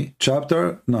 read with me,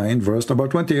 chapter 9, verse number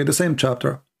 28, the same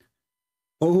chapter.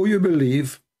 Oh, who you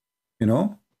believe, you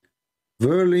know,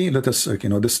 verily, let us, you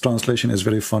know, this translation is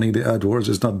very funny. The AdWords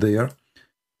is not there.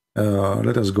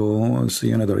 Let us go and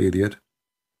see another idiot.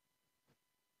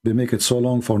 They make it so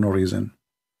long for no reason.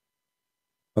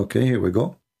 Okay, here we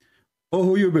go. Oh,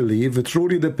 who you believe,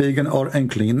 truly the pagan are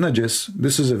unclean, najis.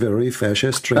 This is a very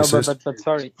fascist, racist. No, but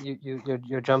sorry,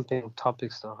 you're jumping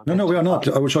topics though. No, we are not.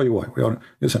 I will show you why. We are.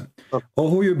 Listen. Okay. Oh,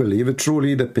 who you believe,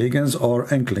 truly the pagans are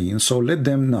unclean, so let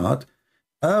them not,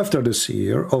 after this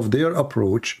year of their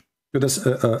approach to this,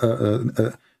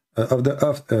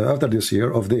 after this year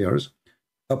of theirs,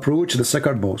 approach the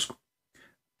sacred mosque.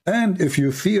 And if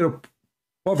you fear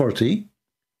poverty,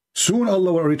 soon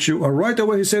Allah will reach you. And right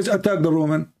away he says, attack the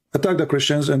Roman, attack the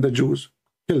Christians and the Jews,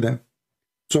 kill them.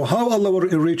 So how Allah will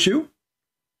reach you?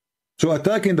 So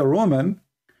attacking the Roman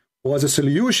was a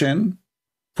solution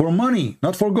for money,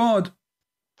 not for God.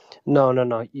 No.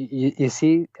 You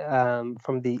see,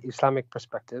 from the Islamic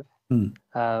perspective,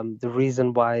 the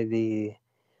reason why the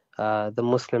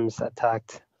Muslims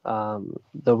attacked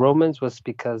the Romans was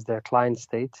because their client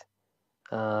state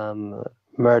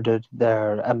murdered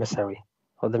their emissary,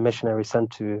 or the missionary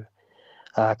sent to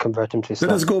convert him to Islam.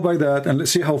 Let us go by that and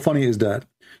let's see how funny is that.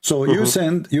 So you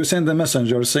send the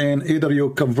messenger saying either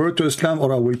you convert to Islam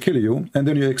or I will kill you, and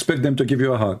then you expect them to give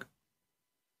you a hug.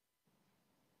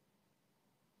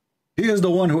 He is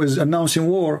the one who is announcing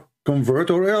war. Convert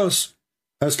or else.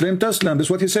 Aslim taslam. This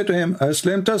is what he said to him.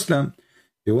 Aslim taslam.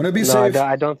 You want to be safe? No,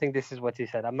 I don't think this is what he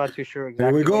said. I'm not too sure exactly.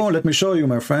 Here we go. Let me show you,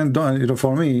 my friend. Don't, you know,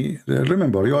 for me,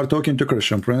 remember, you are talking to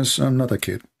Christian Prince. I'm not a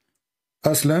kid.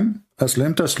 Aslam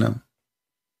taslam.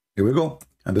 Here we go.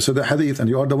 And this is the hadith. And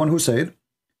you are the one who said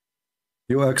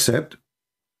you accept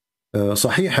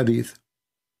Sahih hadith.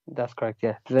 That's correct,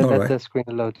 yeah. Let the screen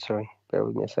load, sorry. Bear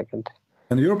with me a second.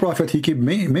 And your prophet, he keep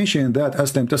mentioning that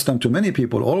Aslam taslam to many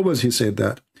people. Always he said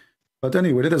that. But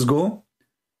anyway, let us go.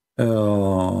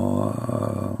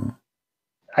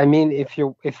 I mean,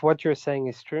 if what you're saying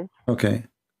is true, okay,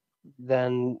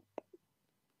 then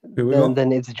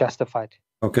then it's justified.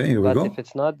 Okay, here we but go. if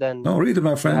it's not, then no, read it,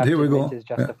 my friend. Here we go.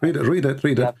 Yeah, read it.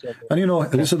 And you know,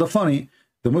 this is the funny.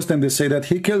 The Muslim, they say that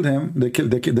he killed him. They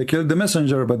killed the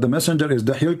messenger, but the messenger is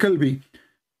Dahil Kalbi.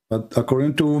 But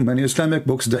according to many Islamic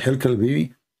books, Dahil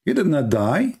Kalbi, he did not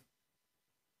die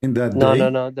in that day.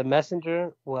 No. The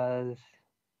messenger was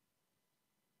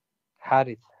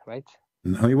Harith, right?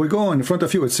 Now here we go. In front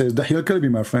of you, it says Dahil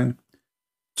Kalbi, my friend.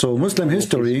 So Muslim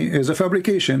history is a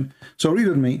fabrication. So read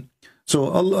with me. So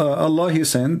Allah he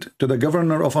sent to the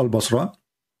governor of Al-Basra,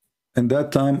 in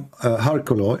that time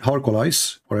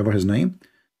Harkulis, whatever his name,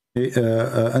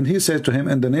 and he said to him,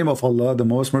 in the name of Allah, the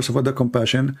most merciful, the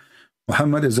compassion,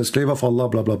 Muhammad is the slave of Allah,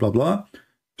 blah, blah, blah, blah,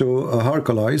 to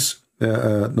Harkulis,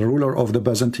 the ruler of the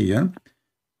Byzantine,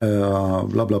 blah,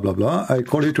 blah, blah, blah. I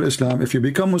call you to Islam. If you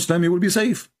become Muslim, you will be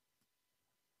safe.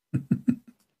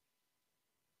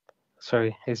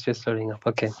 Sorry, it's just loading up.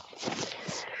 Okay.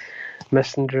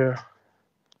 Messenger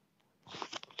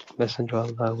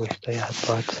of Allah, which they had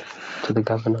brought to the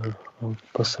governor of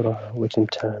Basra, which in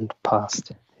turn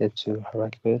passed it to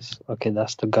Heraclius. Okay,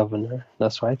 that's the governor.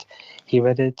 That's right. He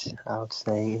read it out,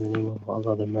 saying, in the name of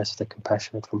Allah, the merciful, the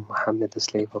compassionate, from Muhammad, the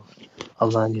slave of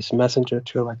Allah and his messenger,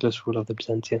 to Heraclius, ruler of the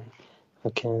Byzantine.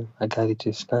 Okay, I guide you to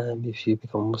Islam. If you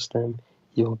become Muslim,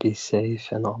 you will be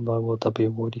safe, and Allah will double your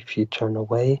reward. If you turn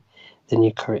away, then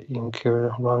you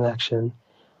incur wrong action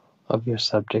of your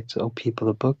subjects, O people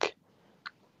of the book.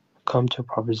 Come to a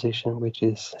proposition which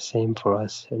is the same for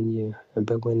us and you, and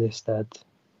bear witness that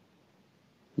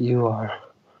you are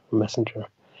a messenger,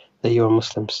 that you are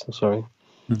Muslims. Sorry.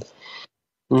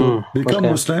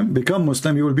 Become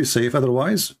Muslim, you will be safe.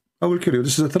 Otherwise, I will kill you.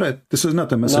 This is a threat. This is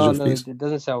not a message of peace. It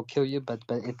doesn't say I'll kill you, but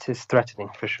it is threatening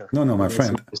for sure. No, my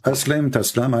friend. Aslam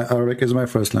Taslam. Arabic is my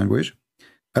first language.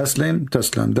 Aslam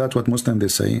Taslam. That's what Muslim they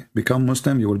say. Become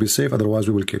Muslim, you will be safe. Otherwise,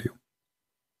 we will kill you.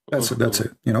 That's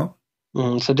it. You know.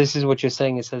 So this is what you're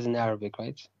saying. It says in Arabic,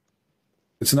 right?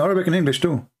 It's in Arabic and English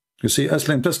too. You see,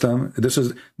 Aslam Taslam. This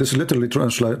is literally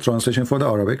translation for the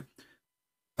Arabic.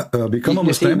 Become a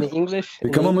Muslim. In English,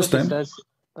 become a Muslim. Says,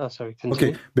 oh, sorry. Continue.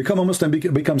 Okay, become a Muslim.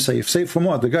 Become safe. Safe from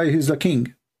what? The guy, he's the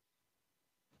king.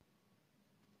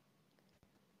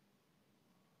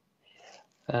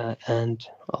 And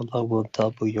Allah will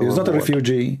double your. He's not reward. a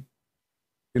refugee.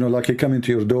 You know, like he come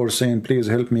into your door saying, "Please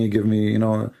help me. Give me,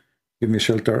 give me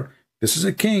shelter." This is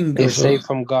a king. He's safe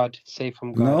from God. Safe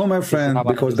from God. No, my friend,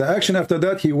 because the action after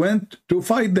that, he went to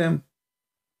fight them.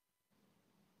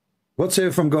 What's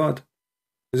safe from God?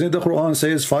 Isn't the Quran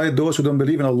says, fight those who don't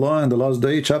believe in Allah in the last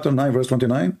day, chapter 9, verse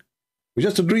 29? We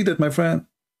just read it, my friend.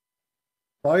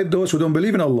 Fight those who don't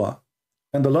believe in Allah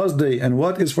and the last day, and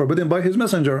what is forbidden by his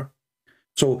messenger.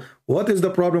 So, what is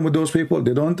the problem with those people?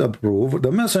 They don't approve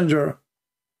the messenger.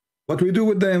 What we do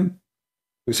with them?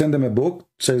 We send them a book,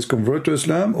 says convert to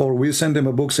Islam, or we send them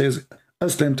a book, says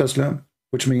Aslam Taslam,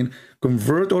 which means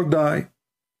convert or die.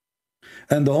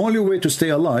 And the only way to stay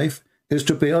alive is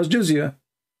to pay us jizya.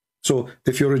 So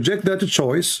if you reject that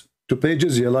choice to pay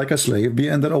jizya like a slave, be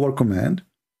under our command,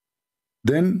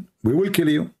 then we will kill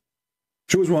you.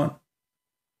 Choose one.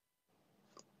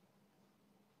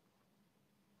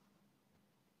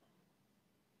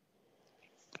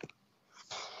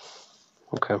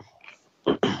 Okay.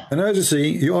 And as you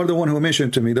see, you are the one who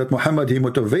mentioned to me that Muhammad, he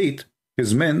motivate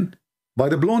his men by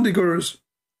the blondie girls.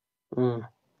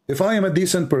 If I am a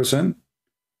decent person,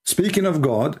 speaking of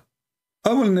God,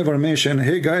 I will never mention,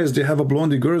 hey guys, they have a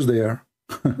blondie girls there.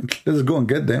 Let's go and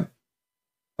get them.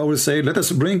 I will say, let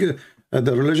us bring the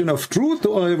religion of truth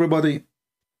to everybody.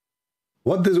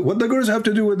 What the girls have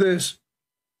to do with this?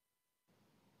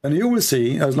 And you will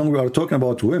see, as long as we are talking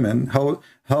about women,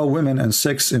 how women and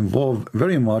sex involve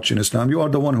very much in Islam. You are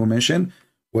the one who mentioned,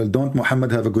 well, don't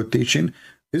Muhammad have a good teaching?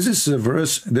 Is this a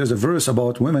verse? There's a verse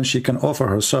about women, she can offer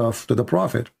herself to the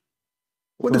Prophet.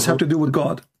 What does this have to do with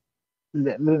God?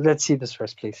 Let's see this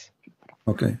verse, please.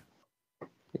 Okay.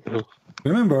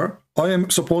 Remember, I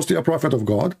am supposed to be a prophet of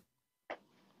God.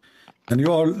 And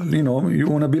you are, you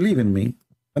want to believe in me.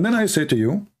 And then I say to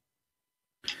you,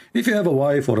 if you have a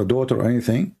wife or a daughter or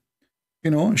anything,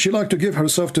 she like to give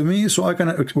herself to me, so I can,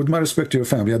 with my respect to your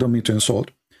family, I don't mean to insult.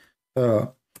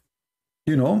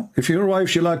 If your wife,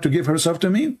 she like to give herself to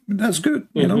me, that's good.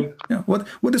 Yeah. What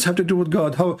does this have to do with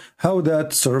God? How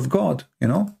that serve God?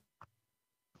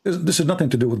 This has nothing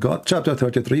to do with God. Chapter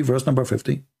 33, verse number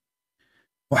 50.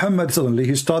 Muhammad suddenly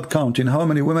he start counting how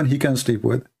many women he can sleep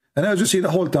with, and as you see,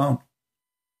 the whole town,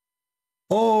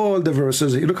 all the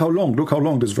verses. Look how long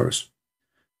this verse.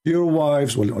 Your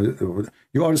wives, well,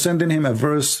 you are sending him a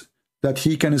verse that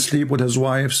he can sleep with his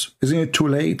wives. Isn't it too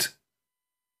late?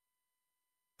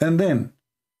 And then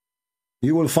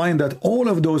you will find that all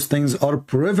of those things are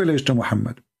privileged to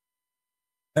Muhammad.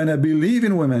 And a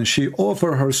believing woman, she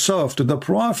offered herself to the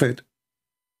Prophet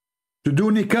to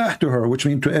do nikah to her, which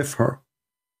means to F her.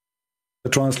 The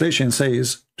translation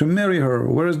says to marry her.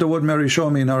 Where is the word marry?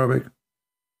 Show me in Arabic.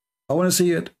 I want to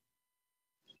see it.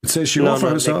 It says she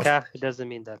offered herself. Nikah doesn't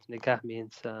mean that. Nikah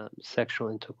means sexual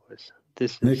intercourse.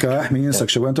 Nikah means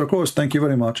sexual intercourse. Thank you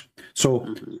very much.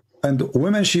 So, and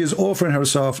women, she is offering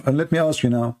herself. And let me ask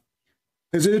you now,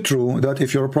 is it true that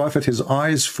if your prophet, his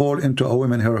eyes fall into a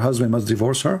woman, her husband must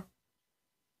divorce her?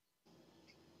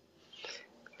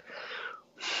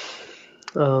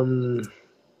 I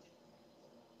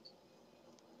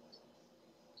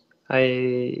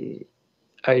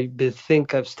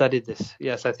think I've studied this.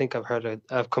 Yes, I think I've heard it.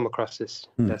 I've come across this.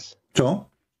 Yes. So,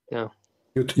 yeah.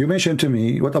 You mentioned to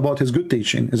me, what about his good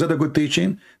teaching? Is that a good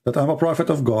teaching? That I'm a prophet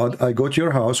of God, I go to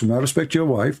your house, I respect your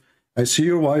wife, I see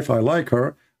your wife, I like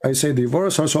her, I say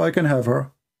divorce her so I can have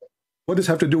her. What does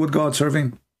this have to do with God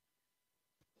serving?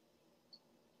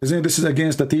 Isn't this is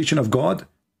against the teaching of God?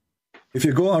 If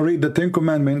you go and read the Ten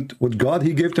Commandments, what God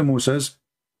he gave to Moses,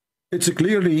 it's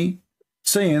clearly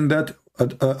saying that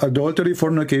adultery,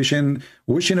 fornication,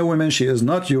 wishing a woman she is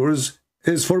not yours,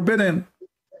 is forbidden.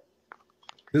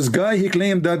 This guy, he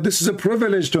claimed that this is a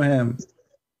privilege to him.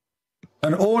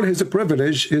 And all his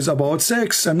privilege is about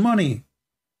sex and money.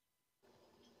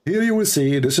 Here you will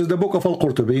see, this is the book of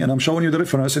Al-Qurtubi, and I'm showing you the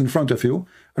reference in front of you.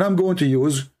 And I'm going to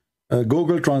use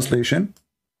Google translation.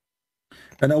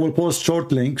 And I will post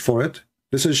short link for it.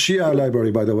 This is Shia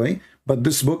library, by the way. But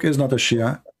this book is not a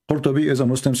Shia. Qurtubi is a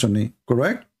Muslim Sunni,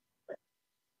 correct?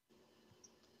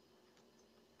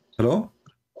 Hello?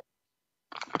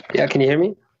 Yeah, can you hear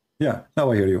me? Yeah,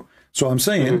 now I hear you. So I'm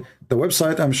saying the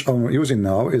website I'm using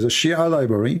now is a Shia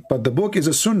library, but the book is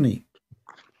a Sunni.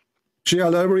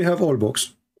 Shia library have all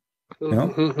books.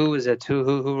 Who is it?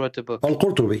 Who wrote the book?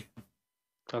 Al-Qurtubi.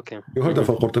 Okay. You heard of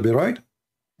Al-Qurtubi, right?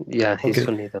 Yeah, he's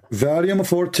Sunni though. Volume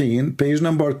 14, page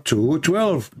number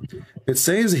 212. It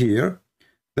says here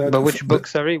that... But which book,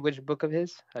 sorry? Which book of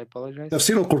his? I apologize.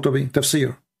 Tafsir Al-Qurtubi,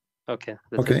 Tafsir. Okay.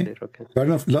 Okay.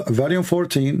 Volume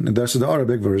 14, that's the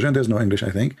Arabic version. There's no English, I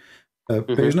think.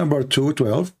 Page number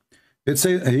 212. It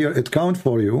says here, it counts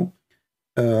for you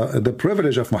the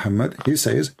privilege of Muhammad. He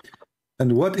says,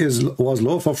 and what was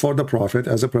lawful for the Prophet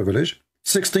as a privilege?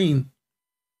 16.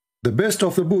 The best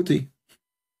of the booty.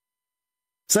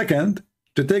 Second,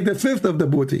 to take the fifth of the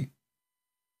booty.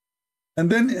 And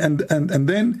then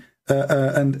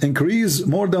and increase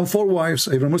more than 4 wives.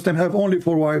 Even Muslims have only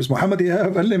 4 wives. Muhammad, he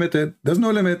have unlimited. There's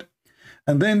no limit.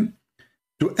 And then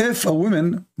to F a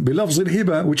woman bilafz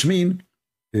al-hiba, which mean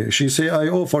she say, I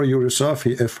offer you yourself,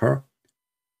 he F her.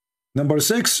 Number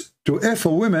 6, to F a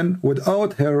woman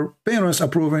without her parents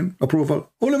approval.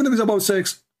 All of them is about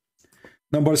sex.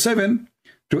 Number 7,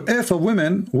 to F a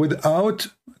woman without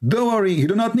dowry. He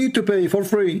do not need to pay for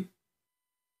free.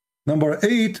 Number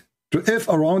 8, to F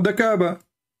around the Kaaba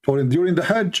or during the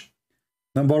Hajj.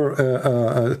 Number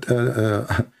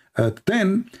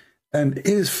 10, and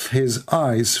if his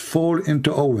eyes fall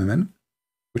into a woman,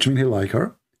 which means he like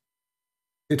her,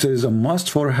 it is a must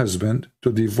for a husband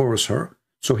to divorce her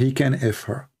so he can F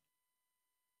her.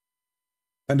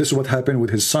 And this is what happened with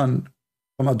his son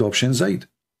from adoption, Zayd.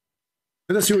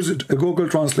 Let us use a Google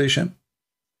translation.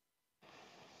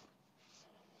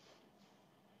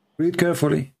 Read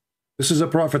carefully. This is a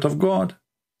prophet of God.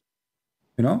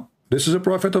 You know, this is a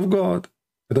prophet of God.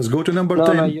 Let us go to number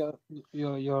 10.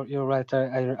 No, you're right.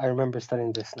 I remember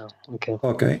studying this now. Okay.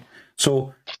 Okay.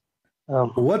 So,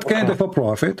 what kind of a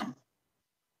prophet?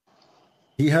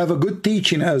 He have a good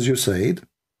teaching, as you said.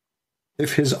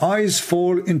 If his eyes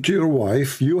fall into your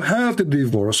wife, you have to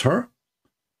divorce her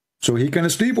so he can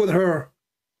sleep with her.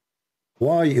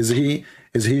 Why is he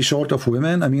short of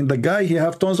women? I mean, the guy, he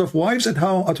have tons of wives at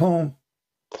home.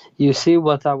 You see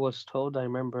what I was told? I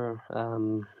remember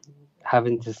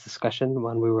having this discussion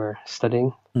when we were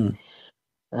studying.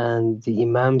 And the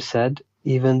Imam said,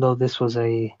 even though this was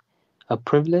a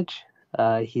privilege,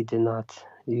 he did not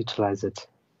utilize it.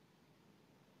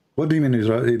 What do you mean?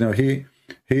 You know, he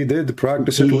did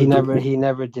practice it. He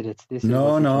never did it.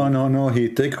 No. He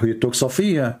took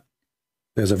Safiya.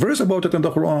 There's a verse about it in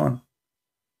the Quran.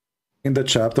 In the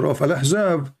chapter of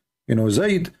Al-Ahzab, you know,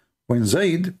 when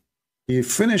Zayd, he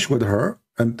finished with her,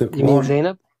 and the Quran. You mean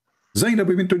Zainab? Zainab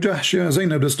bint Jahsh,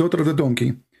 Zainab, the daughter of the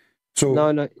donkey. So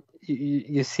no.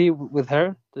 You see, with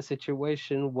her, the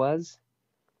situation was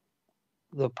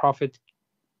the Prophet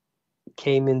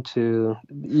came into,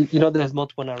 you know, there's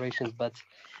multiple narrations, but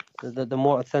the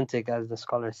more authentic, as the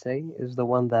scholars say, is the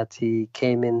one that he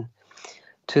came in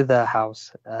to the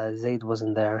house. Zayd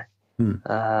wasn't there.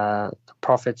 The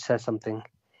Prophet said something.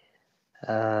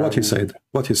 What he said?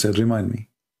 What he said? Remind me.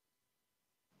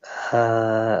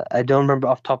 I don't remember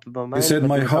off the top of my mind. He said,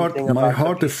 "My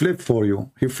heart flipped for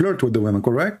you." He flirted with the women,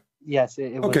 correct? Yes,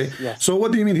 it was. Okay. Yes. So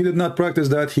what do you mean he did not practice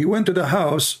that? He went to the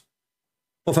house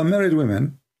of a married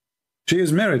woman. She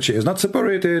is married. She is not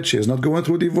separated. She is not going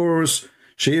through divorce.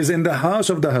 She is in the house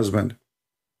of the husband.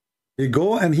 He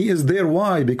go and he is there.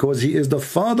 Why? Because he is the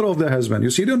father of the husband.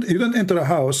 You see, you don't enter a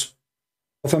house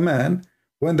of a man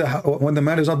when the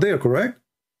man is not there, correct?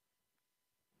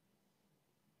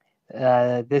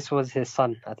 This was his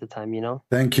son at the time, you know.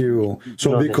 Thank you.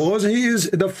 So because he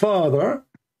is the father,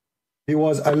 he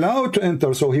was allowed to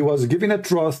enter. So he was given a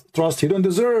trust he don't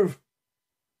deserve.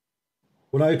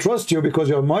 When I trust you because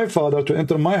you're my father to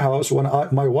enter my house when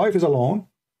my wife is alone,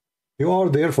 you are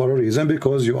there for a reason,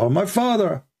 because you are my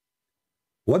father.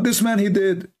 What this man he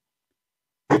did,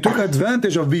 he took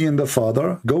advantage of being the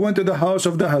father, go into the house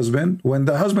of the husband when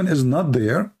the husband is not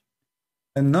there,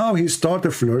 and now he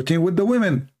started flirting with the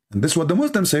women. And this is what the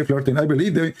Muslims say, flirting. I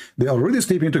believe they are already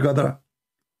sleeping together.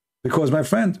 Because, my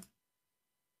friend,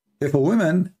 if a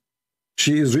woman,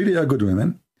 she is really a good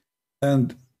woman,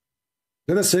 and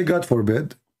let us say, God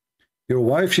forbid, your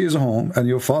wife, she is home, and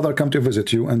your father come to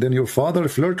visit you, and then your father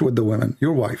flirt with the woman,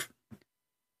 your wife.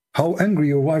 How angry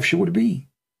your wife she would be.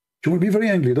 She would be very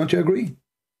angry, don't you agree?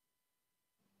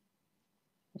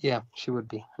 Yeah, she would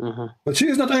be. But she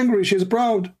is not angry, she is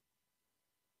proud.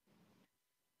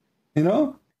 You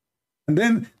know? And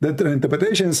then the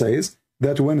interpretation says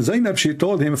that when Zainab, she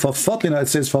told him, فَفَطِنَ, it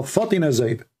says, فَفَطِنَ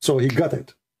Zayd. So he got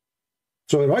it.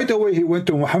 So right away he went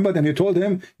to Muhammad and he told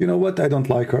him, you know what, I don't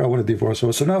like her, I want to divorce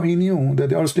her. So now he knew that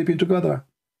they are sleeping together.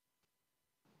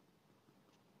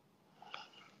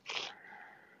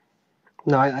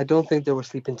 No, I don't think they were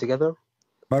sleeping together.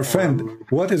 My friend,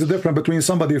 what is the difference between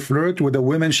somebody flirt with a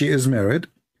woman she is married?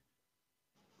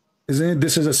 Isn't it,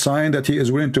 this is a sign that he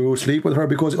is willing to sleep with her,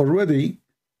 because already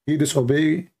he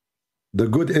disobeyed the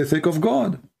good ethic of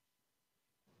God.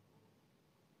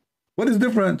 What is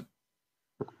different?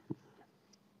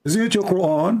 Isn't it your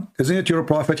Quran? Isn't it your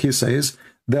prophet? He says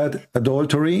that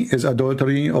adultery is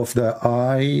adultery of the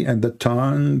eye and the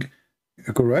tongue,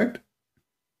 correct?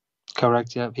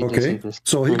 Correct, yeah. He okay,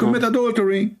 so he commit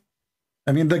adultery.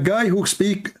 I mean, the guy who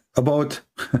speak about,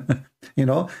 you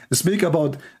know, speak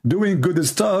about doing good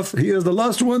stuff, he is the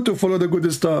last one to follow the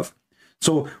good stuff.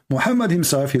 So Muhammad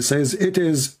himself, he says, it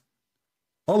is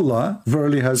Allah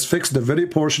verily has fixed the very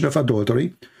portion of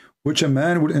adultery which a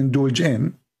man would indulge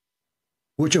in,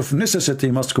 which of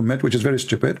necessity must commit, which is very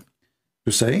stupid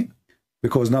to say,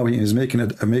 because now he is making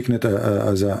it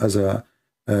as a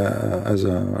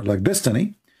like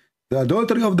destiny. The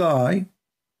adultery of the eye,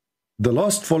 the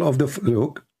lustful of the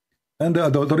look, and the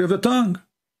adultery of the tongue.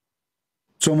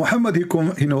 So Muhammad, he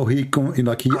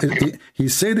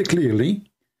said it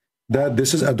clearly that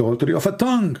this is adultery of a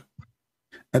tongue,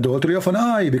 adultery of an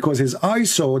eye, because his eye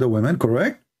saw the woman,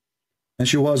 correct? And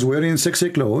she was wearing sexy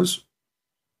clothes.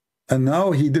 And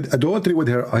now he did adultery with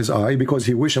his eye because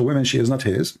he wished a woman she is not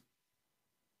his.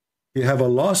 He have a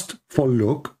lustful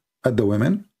look at the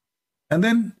women. And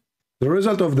then the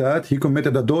result of that, he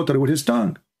committed adultery with his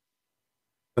tongue.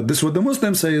 But this is what the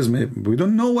Muslims say is, we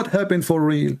don't know what happened for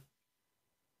real.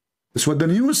 This is what the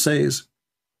news says.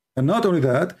 And not only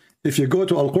that, if you go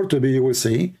to Al-Qurtubi, you will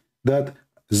see that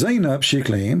Zainab, she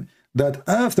claimed that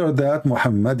after that,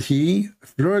 Muhammad, he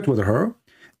flirted with her.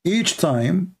 Each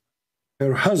time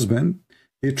her husband,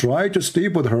 he tried to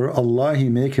sleep with her, Allah, he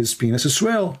make his penis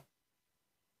swell.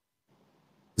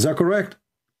 Is that correct?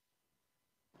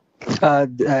 I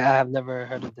have never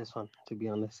heard of this one, to be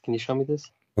honest. Can you show me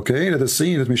this? Okay, let us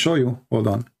see. Let me show you. Hold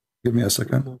on. Give me a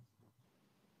second.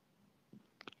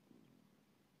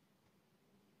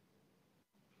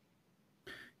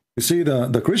 You see,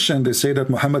 the Christian, they say that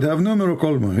Muhammad have no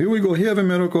miracle. Here we go. He have a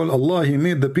miracle. Allah, he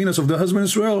made the penis of the husband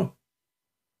swell.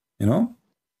 You know?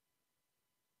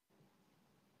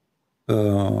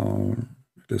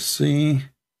 Let's see.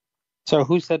 So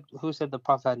who said the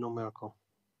Prophet had no miracle?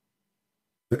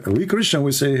 We Christian,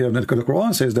 we say he have, because the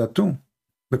Quran says that too.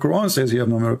 The Quran says he have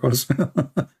no miracles.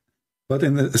 But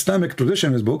in the Islamic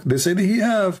tradition, his book, they say that he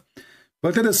have.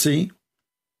 But let us see.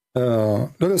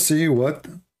 Let us see what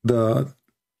the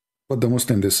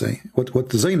Muslims they say.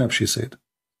 What Zainab she said.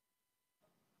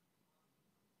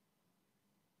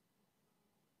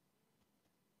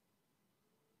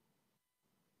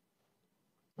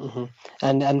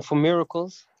 And for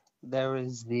miracles, there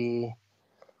is the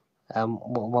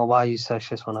While you search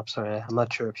this one up, sorry, I'm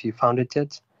not sure if you found it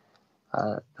yet,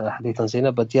 the hadith on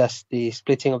Zainab, but yes, the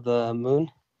splitting of the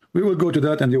moon. We will go to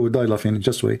that and you will die laughing.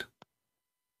 Just wait.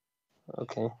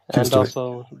 Okay. Just and wait.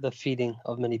 Also the feeding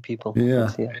of many people. Yeah.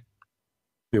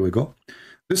 Here we go.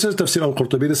 This is Tafsir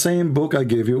al-Qurtubi, the same book I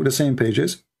gave you, the same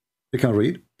pages. You can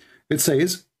read. It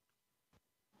says,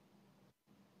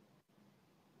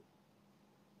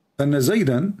 أن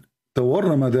زيدا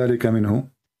تورم ذلك منه.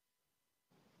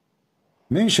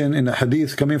 Mentioned in a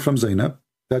hadith coming from Zainab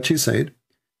that she said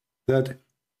that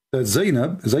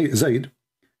Zayd,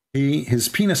 his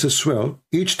penis is swell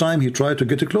each time he tried to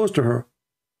get close to her.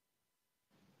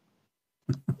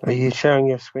 Are you sharing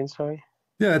your screen, sorry?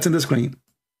 Yeah, it's in the screen.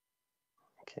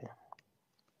 Okay.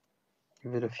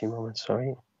 Give it a few moments,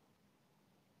 sorry.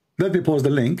 Let me post the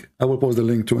link. I will post the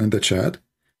link too in the chat.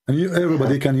 And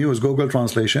everybody can use Google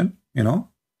Translation, you know.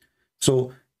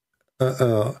 So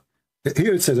here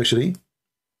it says actually.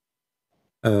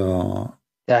 Yeah,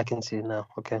 I can see it now.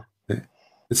 Okay.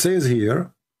 It says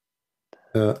here,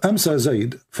 أمسى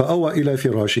زيد فأوى إلى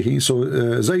فراشه.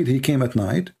 So Zayd, he came at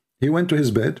night. He went to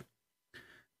his bed.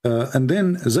 And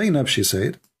then Zainab, she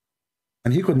said,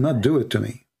 and he could not do it to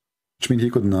me, which means he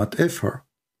could not F her.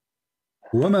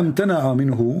 وَمَا امْتَنَعَ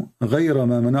مِنْهُ غَيْرَ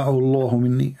مَا مَنَعَهُ اللَّهُ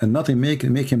مِنِّي. And nothing make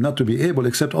him not to be able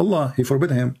except Allah. He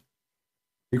forbid him.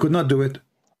 He could not do it.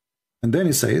 And then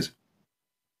he says,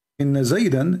 إِنَّ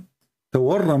زَيْدًا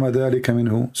تَوَرَّمَ ذَلِكَ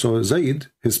مِنْهُ. So Zayd,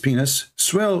 his penis,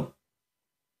 swell.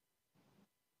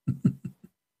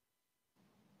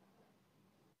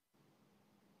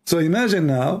 So imagine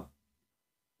now,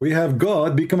 we have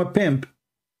God become a pimp.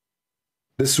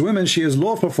 This woman, she is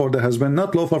lawful for the husband,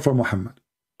 not lawful for Muhammad.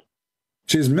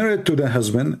 She is married to the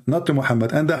husband, not to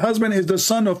Muhammad. And the husband is the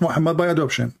son of Muhammad by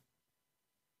adoption.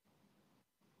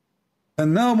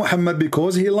 And now Muhammad,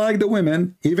 because he liked the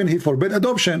women, even he forbid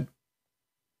adoption.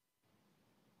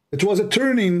 It was a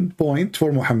turning point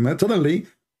for Muhammad. Suddenly,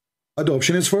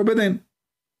 adoption is forbidden.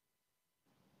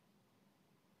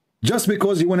 Just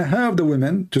because you want to have the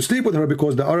women to sleep with her,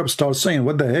 because the Arabs start saying,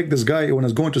 what the heck, this guy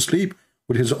is going to sleep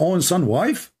with his own son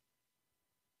wife?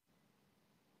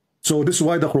 So this is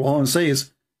why the Quran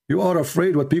says, you are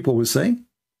afraid what people will say?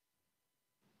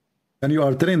 And you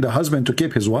are telling the husband to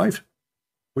keep his wife?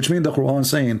 Which means the Quran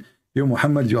saying, you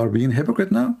Muhammad, you are being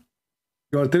hypocrite now?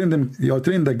 You are telling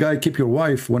the guy, keep your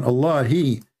wife, when Allah,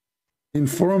 he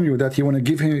inform you that he want to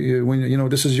give him, when you know,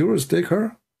 this is yours, take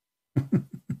her.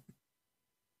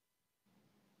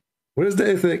 Where is the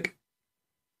ethic?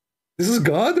 This is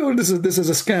God, or this is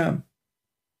a scam?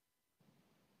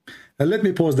 And let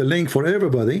me post the link for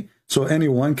everybody so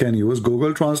anyone can use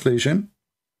Google Translation,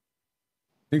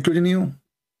 including you,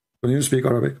 when you speak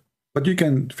Arabic. But you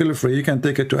can feel free, you can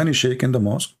take it to any sheikh in the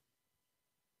mosque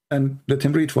and let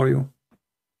him read for you.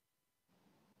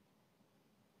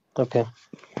 Okay.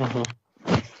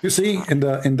 You see, in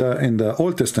the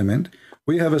Old Testament,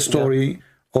 we have a story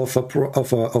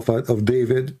of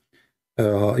David.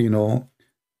 You know,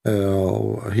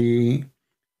 he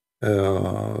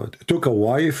took a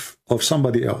wife of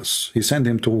somebody else. He sent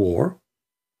him to war,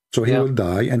 so he will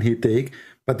die, and he take.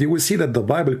 But you will see that the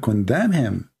Bible condemn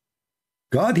him.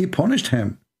 God, he punished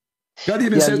him. God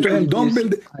even said to him, "Don't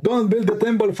build the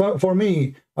temple for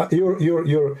me.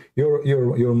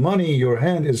 Your money, your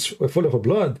hand is full of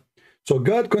blood." So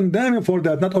God condemned him for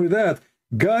that. Not only that,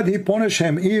 God, he punished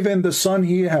him. Even the son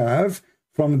he have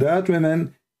from that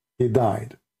woman, he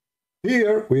died.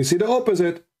 Here we see the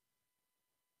opposite.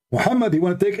 Muhammad, he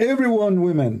want to take everyone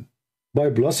women by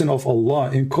blessing of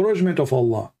Allah, encouragement of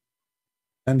Allah.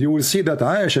 And you will see that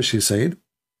Aisha, she said,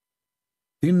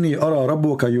 Inni ara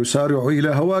rabbuka yusari'u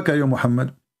ila hawaka ya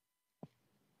Muhammad.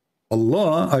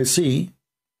 Allah, I see,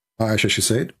 Aisha, she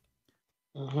said,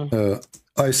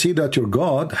 I see that your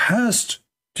God has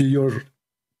to your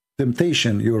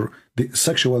temptation, your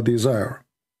sexual desire.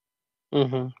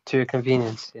 To your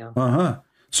convenience, yeah.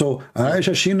 So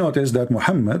Aisha, she noticed that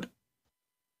Muhammad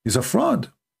is a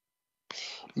fraud.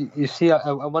 You see,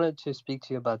 I wanted to speak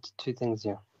to you about two things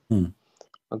here.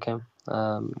 Okay.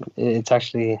 It's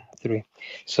actually three.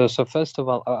 So first of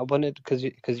all, I wanted,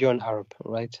 because you're an Arab,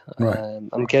 right?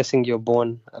 I'm guessing you're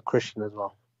born a Christian as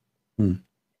well.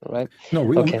 Right? No,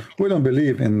 we don't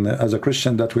believe in as a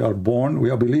Christian that we are born. We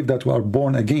believe that we are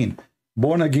born again.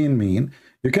 Born again mean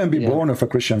you can be born of a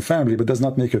Christian family, but does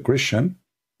not make you a Christian.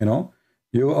 You know,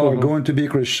 you are going to be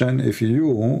Christian if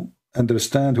you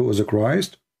understand who is a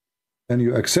Christ and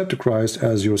you accept Christ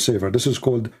as your Savior. This is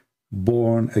called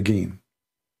born again.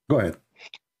 Go ahead.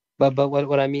 But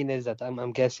what I mean is that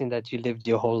I'm guessing that you lived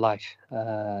your whole life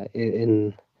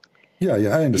in Yeah,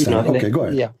 I understand. Okay, go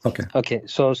ahead. Yeah. Okay. Okay.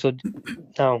 So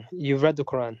now you've read the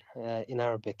Quran in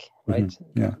Arabic, right?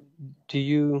 Yeah. Do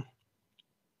you?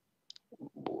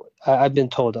 I've been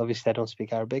told, obviously I don't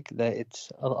speak Arabic, that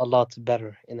it's a lot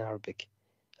better in Arabic.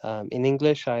 In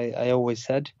English, I always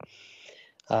said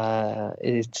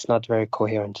it's not very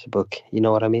coherent book. You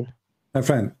know what I mean? My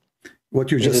friend,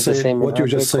 what you Is just it the said, same in what you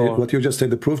Arabic, just said, or- what you just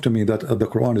said, proved to me that the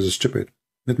Quran is stupid.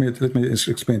 Let me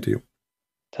explain to you.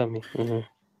 Tell me.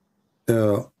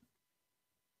 The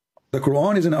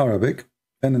Quran is in Arabic,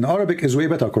 and in Arabic is way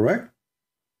better, correct?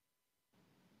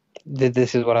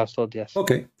 This is what I was told, yes.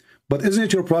 Okay. But isn't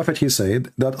it your prophet, he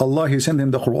said, that Allah, he sent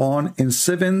him the Quran in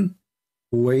 7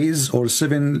 ways or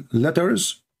 7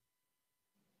 letters?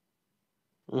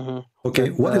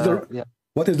 Okay,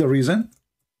 what is the reason?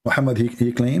 Muhammad,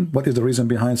 he claimed, what is the reason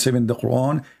behind saving the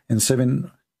Quran in 7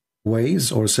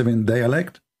 ways or 7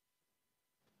 dialect?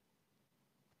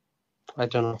 I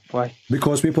don't know. Why?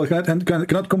 Because people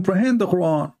cannot comprehend the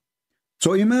Quran.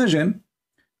 So imagine,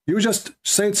 you just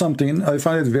said something, I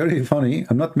find it very funny,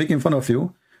 I'm not making fun of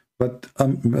you, but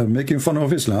I'm making fun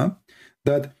of Islam,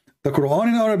 that the Quran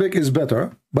in Arabic is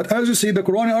better, but as you see, the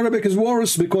Quran in Arabic is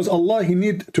worse because Allah, he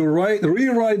need to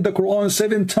rewrite the Quran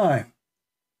 7 times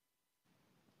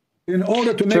in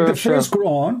order to make the first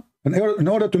Quran, in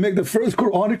order to make the first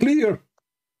Quran clear.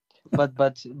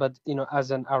 But you know,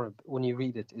 as an Arab, when you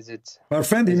read it, is it? My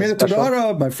friend, he made it to the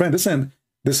Arab. My friend, listen,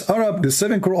 the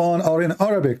 7 Quran are in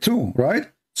Arabic too,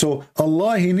 right? So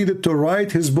Allah, he needed to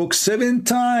write his book 7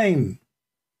 times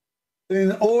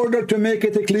in order to make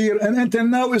it clear, and until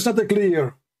now it's not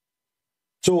clear.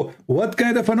 So what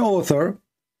kind of an author?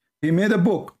 He made a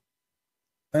book,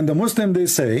 and the Muslim, they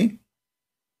say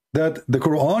that the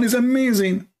Quran is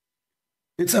amazing.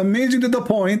 It's amazing to the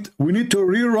point we need to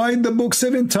rewrite the book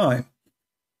 7 times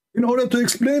in order to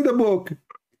explain the book.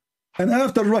 And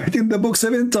after writing the book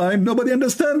 7 times, nobody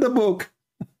understands the book.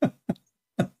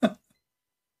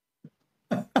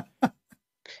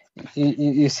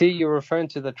 You see, you're referring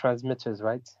to the transmitters,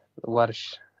 right?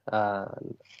 Warsh.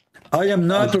 I am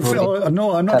not.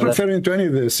 No, I'm not referring to any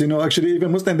of this. You know, actually,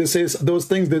 even Muslims, they say those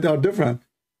things that are different.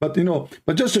 But you know,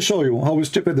 but just to show you how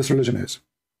stupid this religion is.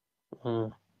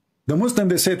 The Muslim,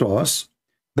 they say to us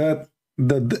that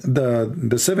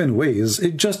the 7 ways,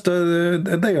 it's just a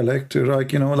dialect,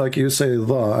 like, you know, like you say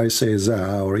the, I say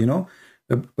za, or, you know,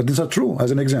 but it's not true, as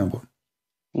an example.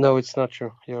 No, it's not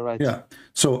true. You're right. Yeah.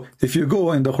 So if you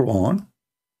go in the Quran,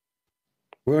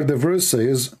 where the verse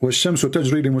says, وَالشَّمْسُ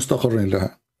تَجْرِي لِمُسْتَقَرٍ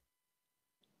لَهَا,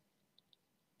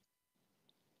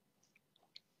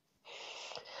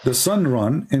 the sun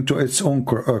run into its own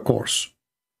course.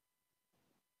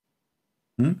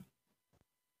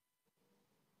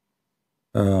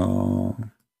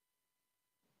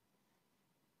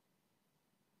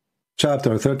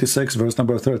 Chapter 36, verse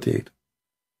number 38.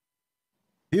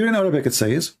 Here in Arabic it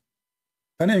says,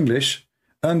 in English,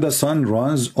 and the sun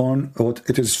runs on what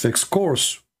it is fixed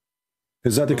course.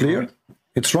 Is that clear?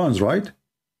 It runs, right?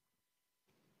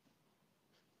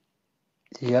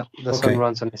 Yeah, the sun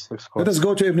runs on its fixed course. Let us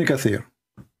go to Ibn Kathir.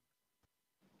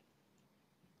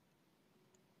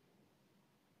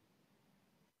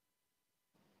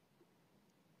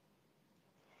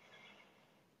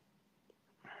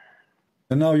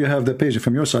 And now you have the page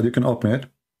from your side, you can open it.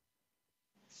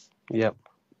 Yep.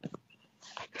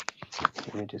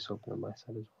 Let me just open on my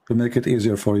side as well. To make it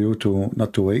easier for you to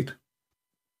not to wait.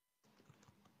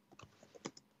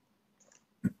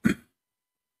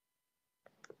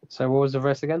 So what was the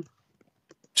verse again?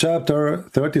 Chapter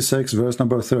 36, verse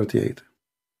number 38.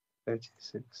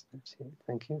 36, 38,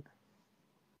 thank you.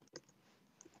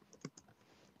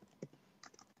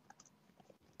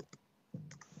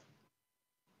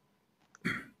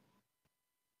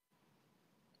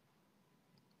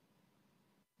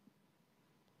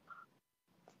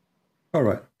 All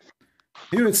right.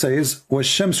 Here it says,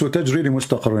 وَالشَّمْسُ تَجْرِي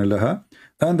لِمُسْتَقَرٍ لَهَا,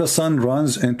 and the sun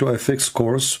runs into a fixed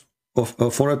course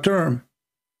for a term,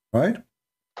 right?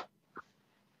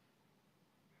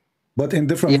 But in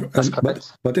different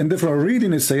but in different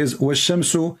reading it says,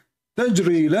 وَالشَّمْسُ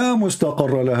تَجْرِي لَا مُسْتَقَرَّ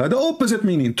لَهَا, the opposite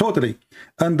meaning, totally.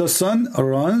 And the sun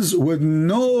runs with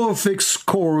no fixed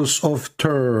course of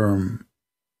term.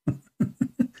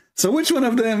 So which one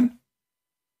of them?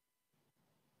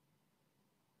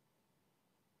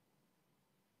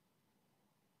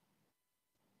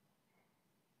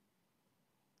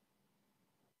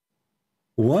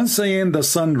 One saying the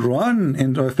sun run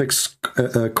into a fixed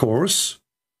course,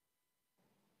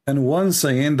 and one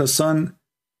saying the sun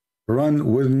run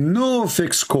with no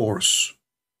fixed course.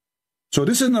 So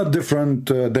this is not different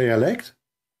dialect.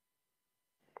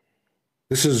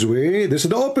 This is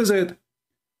the opposite.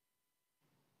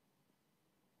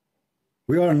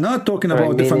 We are not talking Right,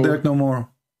 about different direct no more.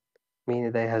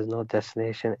 Meaning that it has no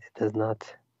destination. It does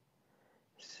not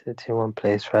sit in one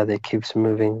place. Rather, it keeps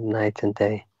moving night and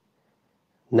day,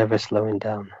 never slowing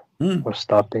down or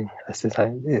stopping. As the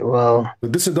time. Well,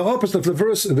 but this is the opposite of the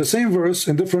verse. The same verse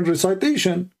in different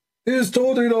recitation is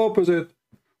totally the opposite.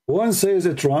 One says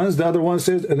it runs, the other one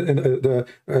says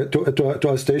to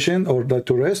a station or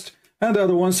to rest, and the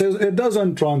other one says it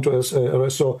doesn't run to rest.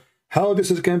 So how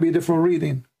this can be different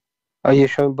reading? Are you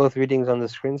showing both readings on the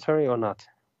screen, sorry, or not?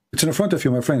 It's in front of you,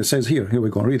 my friend. It says here. Here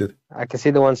we go. Read it. I can see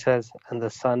the one says, and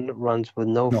the sun runs with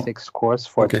no fixed course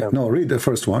for a term. No, read the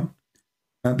first one.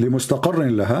 And لِمُسْتَقَرٍ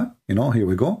لَهَا, here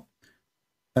we go.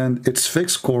 And its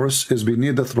fixed course is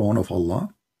beneath the throne of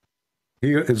Allah.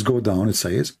 Here it's go down, it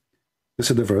says. This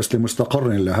is the verse,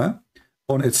 لِمُسْتَقَرٍ لَهَا,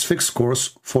 on its fixed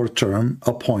course for term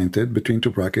appointed, between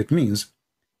two brackets, means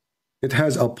it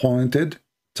has appointed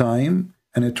time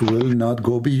and it will not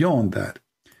go beyond that.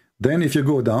 Then if you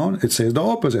go down, it says the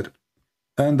opposite.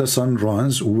 And the sun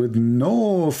runs with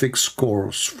no fixed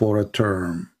course for a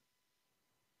term.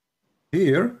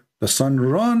 Here, the sun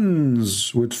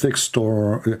runs with fixed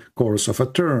course of a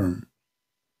term.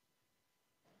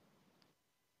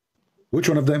 Which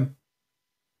one of them?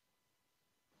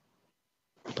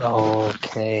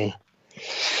 Okay.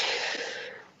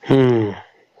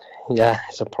 Yeah,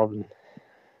 it's a problem.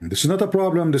 This is not a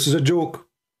problem. This is a joke.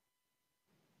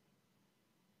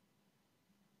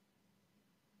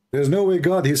 There's no way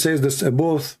God, he says this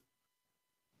both.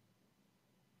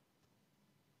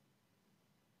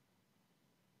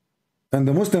 And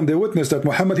the Muslim, they witness that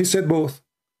Muhammad, he said both.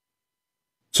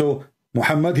 So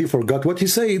Muhammad, he forgot what he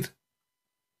said.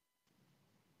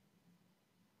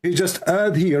 He just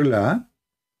add here la,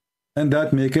 and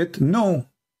that make it no.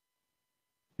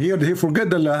 Here he forget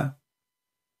the la.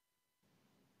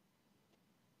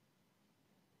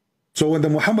 So when the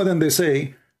Muhammadan, they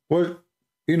say, well,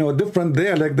 different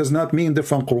dialect does not mean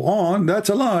different Quran, that's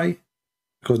a lie.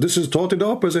 Because this is totally the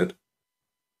opposite.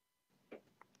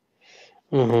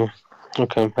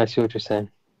 Okay, I see what you're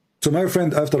saying. So my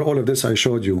friend, after all of this I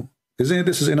showed you, isn't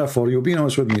this is enough for you? Be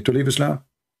honest with me, to leave Islam?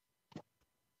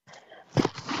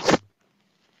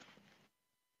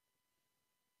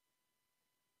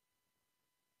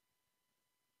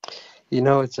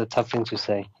 It's a tough thing to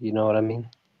say. You know what I mean?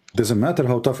 Doesn't matter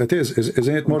how tough it is.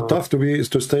 Isn't it more tough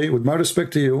to stay? With my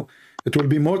respect to you, it will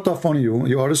be more tough on you.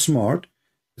 You are smart.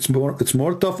 It's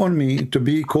more tough on me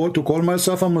to call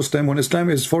myself a Muslim when Islam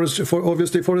is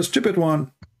obviously for a stupid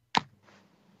one.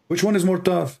 Which one is more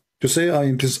tough? To say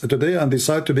today I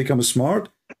decide to become smart?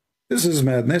 This is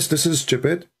madness. This is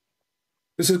stupid.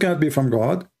 This can't be from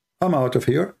God. I'm out of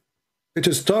here. It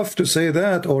is tough to say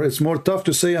that, or it's more tough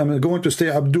to say I'm going to stay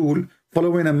Abdul,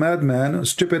 following a madman, a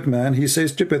stupid man. He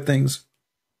says stupid things.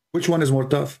 Which one is more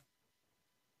tough?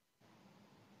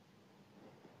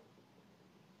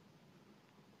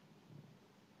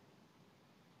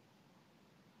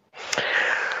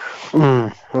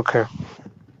 Okay.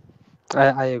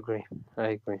 I agree.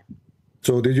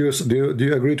 So do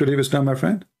you agree to leave Islam, my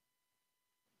friend?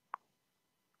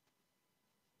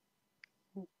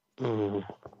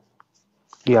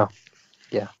 Yeah.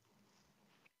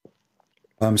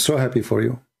 I'm so happy for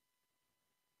you.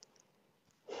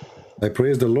 I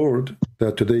praise the Lord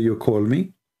that today you call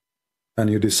me and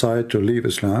you decide to leave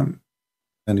Islam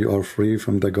and you are free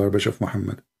from the garbage of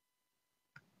Muhammad.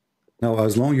 Now,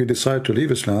 as long as you decide to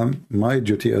leave Islam, my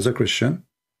duty as a Christian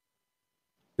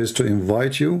is to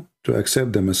invite you to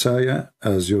accept the Messiah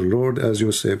as your Lord, as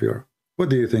your Savior. What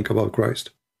do you think about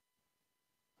Christ?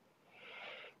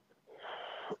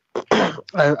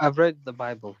 I've read the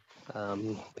Bible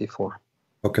before.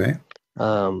 Okay.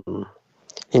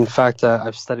 In fact,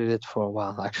 I've studied it for a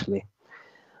while, actually.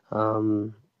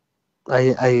 I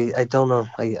don't know.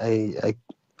 I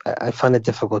find it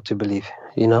difficult to believe,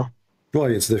 Why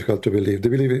it's difficult to believe?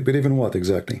 Believe in what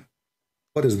exactly?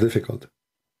 What is difficult?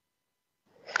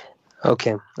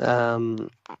 Okay.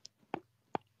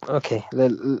 Okay.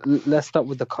 Let's start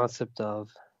with the concept of.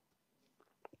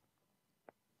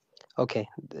 Okay,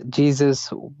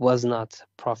 Jesus was not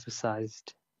prophesied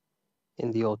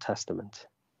in the Old Testament.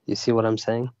 You see what I'm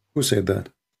saying? Who said that?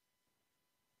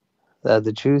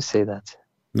 The Jews say that.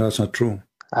 No, that's not true.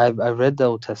 I've read the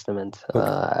Old Testament.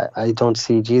 Okay. I don't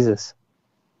see Jesus.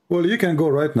 Well, you can go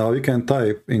right now. You can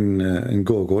type in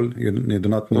Google. You do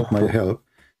not need my help.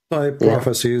 Type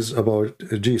prophecies about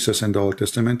Jesus in the Old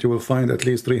Testament. You will find at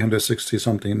least 360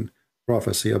 something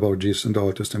prophecy about Jesus in the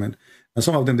Old Testament. And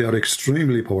some of them, they are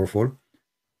extremely powerful.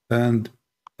 And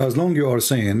as long you are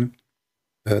saying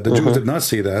the Jews did not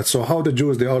see that, so how the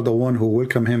Jews, they are the one who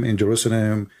welcome him in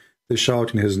Jerusalem, they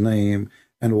shout in his name,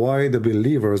 and why the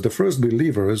believers, the first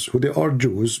believers, who they are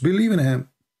Jews, believe in him.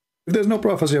 If there's no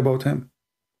prophecy about him.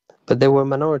 But they were a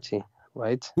minority,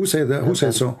 right? Who said that? Who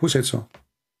said so? Who said so?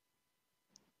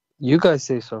 You guys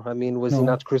say so. I mean, was he No.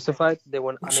 not crucified? They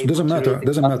weren't unable Doesn't to matter. read the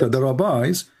Doesn't matter. prophets. The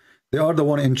rabbis, they are the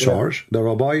one in charge. The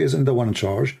rabbi isn't the one in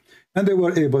charge, and they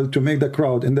were able to make the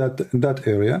crowd in that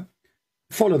area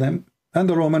follow them. And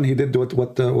the Roman, he did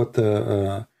what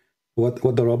the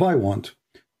rabbi want.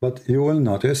 But you will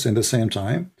notice in the same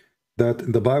time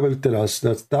that the Bible tells us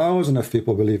that thousands of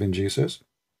people believe in Jesus,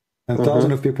 and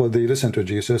thousands of people, they listen to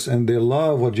Jesus and they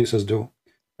love what Jesus do.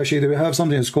 Actually, we have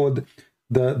something that's called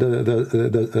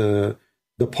the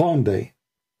Palm Day.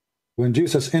 When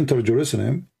Jesus entered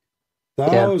Jerusalem,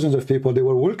 thousands of people, they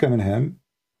were welcoming him,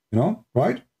 you know,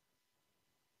 right?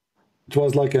 It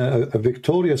was like a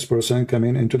victorious person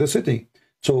coming into the city.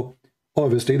 So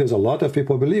obviously there's a lot of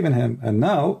people believe in him, and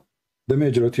now the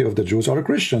majority of the Jews are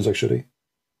Christians, actually.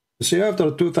 You see,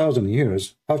 after 2,000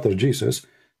 years after Jesus,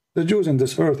 the Jews in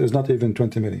this earth is not even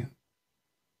 20 million.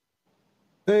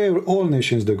 All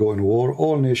nations, they go in war,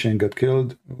 all nations get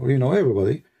killed, you know,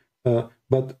 everybody.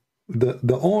 But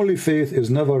the only faith is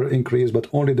never increased, but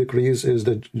only decrease is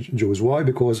the Jews. Why?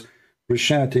 Because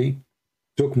Christianity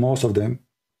took most of them,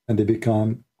 and they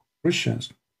become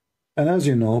Christians. And as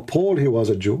you know, Paul, he was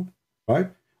a Jew,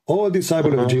 right? All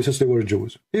disciples of Jesus, they were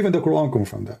Jews. Even the Quran comes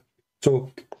from that.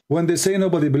 So when they say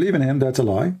nobody believe in him, that's a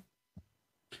lie.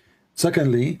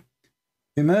 Secondly,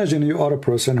 imagine you are a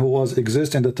person who was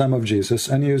exist in the time of Jesus,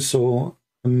 and you saw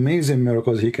amazing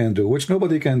miracles he can do, which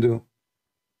nobody can do.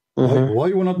 Why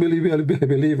you will not believe a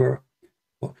believer?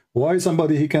 Why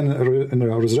somebody he can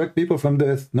resurrect people from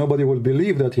death? Nobody will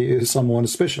believe that he is someone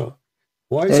special.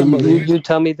 Why somebody? You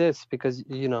tell me this, because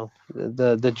you know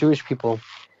the Jewish people,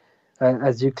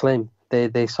 as you claim,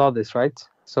 they saw this, right?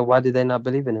 So why did they not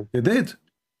believe in him? They did.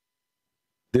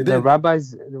 They did. The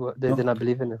rabbis, they did not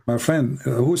believe in him. My friend,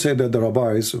 who said that the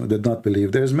rabbis did not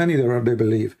believe? There's many that they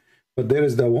believe, but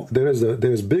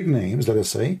there's big names, let us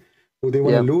say, who they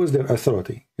want to lose their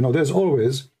authority. You know, there's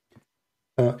always,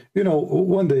 you know,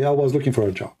 one day I was looking for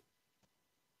a job,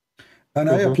 and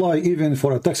I apply even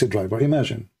for a taxi driver.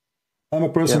 Imagine, I'm a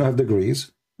person who have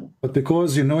degrees, but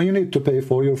because you know you need to pay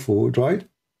for your food, right?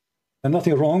 And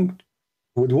nothing wrong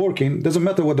with working. Doesn't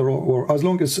matter what as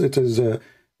long as it is.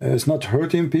 It's not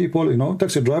hurting people, you know.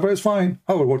 Taxi driver is fine.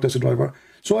 I will work taxi driver.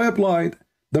 So I applied.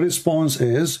 The response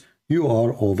is, you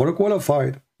are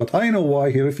overqualified. But I know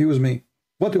why he refused me.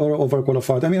 What you are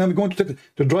overqualified? I mean, I'm going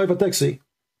to drive a taxi.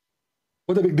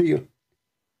 What a big deal.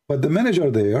 But the manager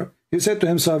there, he said to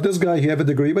himself, this guy, he have a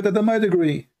degree, but that's my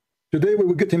degree. Today we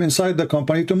will get him inside the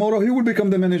company. Tomorrow he will become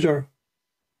the manager.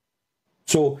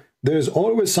 So there's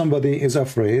always somebody is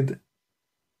afraid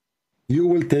you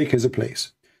will take his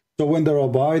place. So when the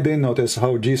rabbi, they notice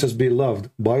how Jesus be loved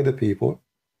by the people,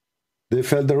 they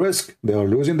felt the risk. They are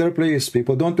losing their place.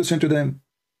 People don't listen to them.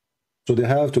 So they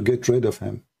have to get rid of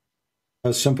him.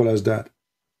 As simple as that.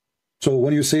 So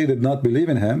when you say they did not believe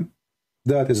in him,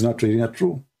 that is not really not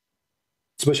true.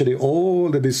 Especially all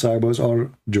the disciples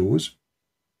are Jews.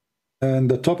 And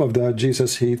the top of that,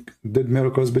 Jesus, he did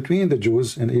miracles between the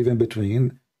Jews and even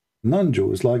between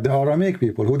non-Jews, like the Aramaic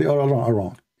people, who they are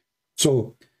around.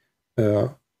 So,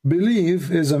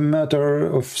 belief is a matter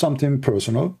of something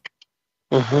personal.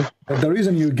 The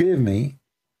reason you gave me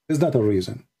is not a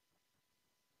reason.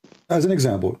 As an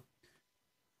example,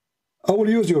 I will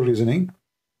use your reasoning.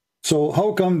 So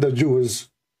how come the Jews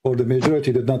or the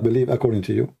majority did not believe according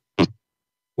to you?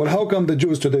 Well, how come the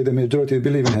Jews today, the majority,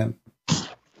 believe in him?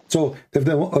 So if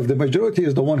the majority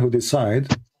is the one who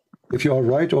decide if you are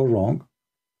right or wrong,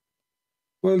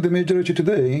 well, the majority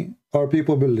today are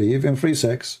people believe in free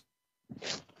sex,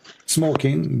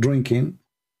 smoking, drinking.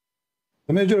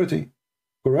 The majority,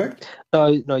 correct?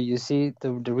 No, you see,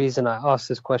 the reason I asked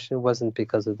this question wasn't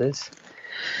because of this.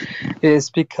 It's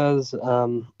because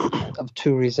of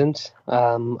two reasons.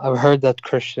 I've heard that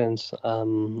Christians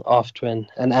often,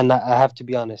 and I have to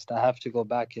be honest, I have to go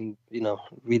back and, you know,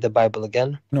 read the Bible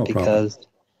again. No because,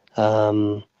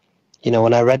 you know,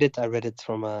 when I read it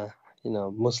from a, you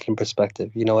know, Muslim perspective.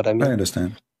 You know what I mean? I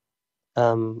understand.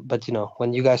 But, you know,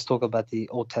 when you guys talk about the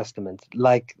Old Testament,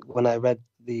 like when I read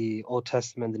the Old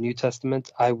Testament, the New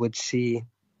Testament, I would see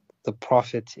the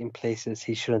prophet in places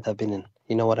he shouldn't have been in.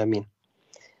 You know what I mean?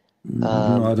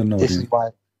 No, I don't know. This is why.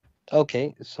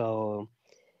 Okay, so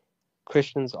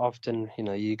Christians often, you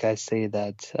know, you guys say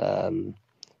that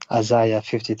Isaiah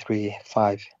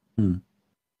 53:5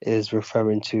 is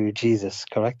referring to Jesus,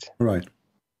 correct? Right.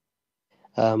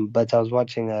 But I was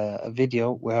watching a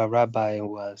video where a rabbi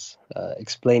was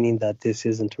explaining that this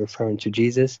isn't referring to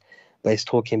Jesus, but it's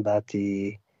talking about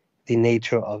the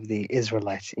nature of the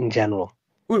Israelites in general.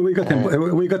 Well, we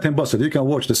got him busted. You can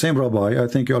watch the same rabbi. I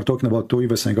think you are talking about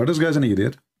Tuiva Sengar. This guy's an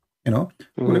idiot. You know,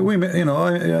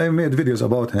 I made videos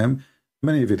about him,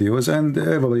 many videos, and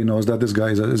everybody knows that this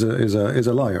guy is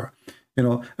a liar. You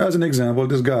know, as an example,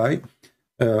 this guy,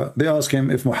 they ask him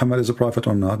if Muhammad is a prophet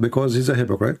or not because he's a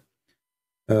hypocrite.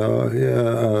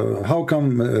 How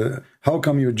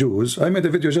come you Jews? I made a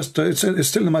video just it's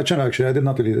still in my channel actually. I did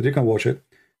not delete it. You can watch it.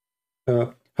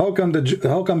 How come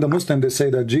the Muslim they say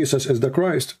that Jesus is the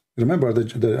Christ? Remember,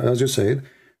 as you said,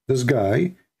 this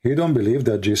guy, he don't believe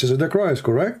that Jesus is the Christ,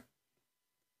 correct?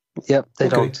 Yep, they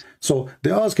don't. So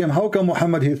they ask him, how come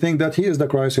Muhammad he think that he is the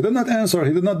Christ? He did not answer.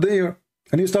 He did not dare.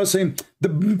 And he starts saying, the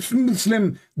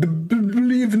Muslim, the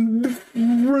believe in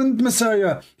different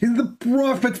Messiah. He's the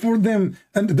prophet for them.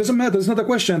 And it doesn't matter. It's not a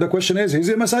question. The question is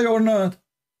he a Messiah or not?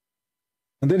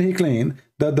 And then he claimed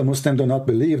that the Muslims do not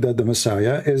believe that the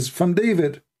Messiah is from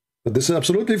David. But this is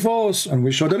absolutely false. And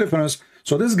we show the difference.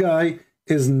 So this guy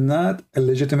is not a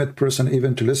legitimate person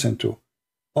even to listen to.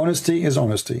 Honesty is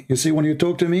honesty. You see, when you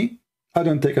talk to me, I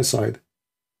don't take a side.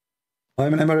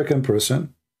 I'm an American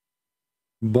person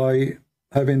by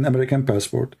having an American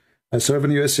passport. I serve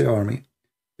in the USA Army.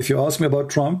 If you ask me about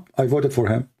Trump, I voted for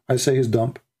him. I say he's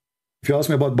dumb. If you ask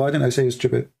me about Biden, I say he's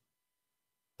stupid.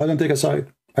 I don't take a side.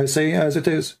 I say as it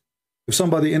is. If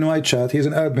somebody in my chat, he's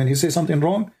an admin, he says something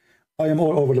wrong, I am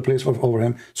all over the place over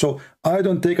him. So I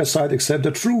don't take a side except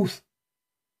the truth.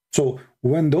 So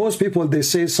when those people, they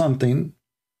say something,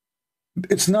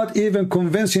 it's not even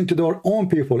convincing to their own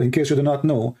people. In case you do not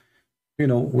know, you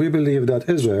know, we believe that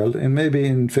Israel, and maybe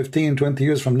in 15, 20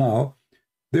 years from now,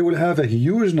 they will have a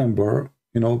huge number,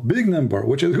 you know, big number,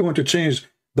 which is going to change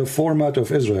the format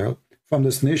of Israel from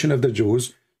this nation of the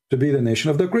Jews to be the nation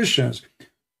of the Christians.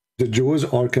 The Jews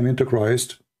are coming to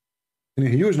Christ in a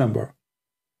huge number.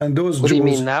 And those Jews... What do you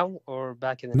mean now or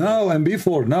back in the Now days? And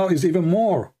before. Now is even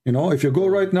more. You know, if you go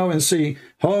right now and see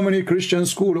how many Christian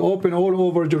schools open all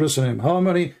over Jerusalem, how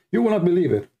many, you will not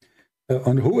believe it.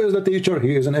 And who is the teacher?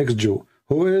 He is an ex-Jew.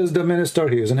 Who is the minister?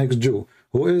 He is an ex-Jew.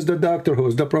 Who is the doctor? Who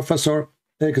is the professor?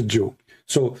 Ex-Jew.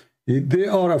 So they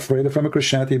are afraid from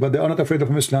Christianity, but they are not afraid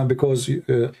from Islam because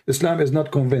Islam is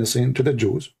not convincing to the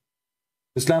Jews.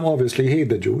 Islam obviously hate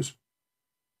the Jews.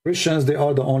 Christians, they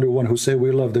are the only one who say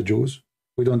we love the Jews.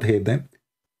 We don't hate them.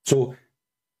 So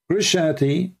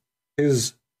Christianity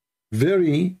is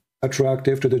very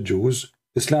attractive to the Jews.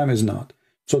 Islam is not.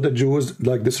 So the Jews,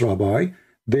 like this rabbi,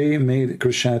 they made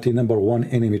Christianity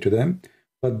 #1 enemy to them,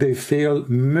 but they fail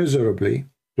miserably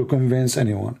to convince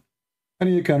anyone.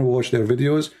 And you can watch their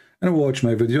videos and watch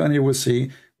my video, and you will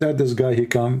see that this guy, he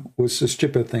come with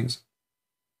stupid things,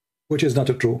 which is not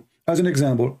true. As an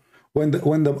example, when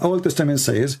the Old Testament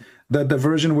says that the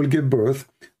virgin will give birth,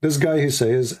 this guy, he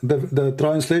says the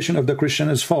translation of the Christian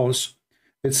is false.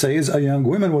 It says a young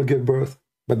woman will give birth,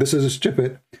 but this is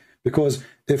stupid, because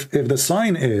if the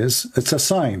sign is, it's a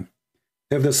sign.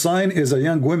 If the sign is a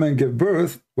young woman give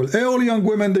birth, well, all young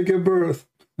women, they give birth.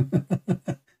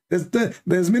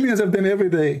 There's millions of them every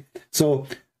day. So,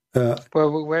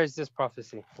 well, where is this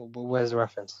prophecy? Where's the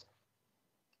reference?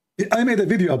 I made a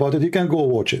video about it. You can go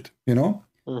watch it. You know.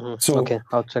 Mm-hmm. So okay,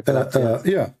 I'll check it out.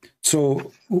 Yeah.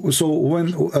 So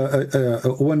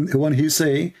when he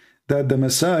say that the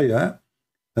Messiah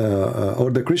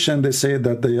or the Christian, they say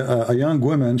that a young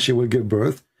woman, she will give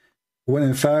birth, when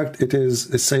in fact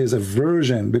it says a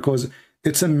virgin, because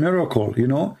it's a miracle. You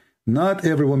know, not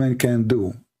every woman can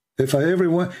do. If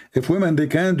women they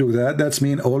can do that, that's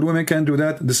mean all women can do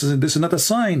that. This is not a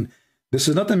sign. This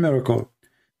is not a miracle.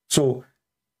 So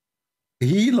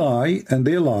he lie and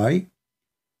they lie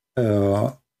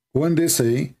when they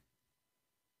say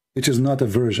it is not a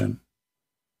virgin.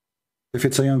 If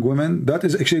it's a young woman, that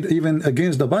is actually even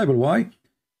against the Bible. Why?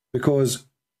 Because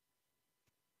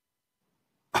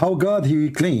how God,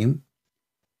 he claimed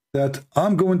that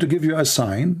I'm going to give you a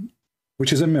sign,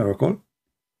 which is a miracle,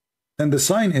 and the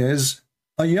sign is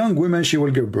a young woman, she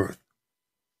will give birth.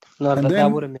 No,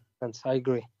 that wouldn't make sense. I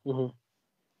agree. Mm-hmm.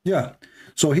 Yeah.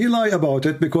 So he lied about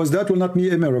it because that will not be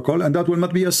a miracle and that will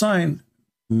not be a sign.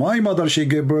 My mother, she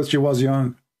gave birth, she was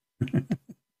young.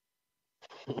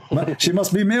 She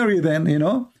must be Mary then, you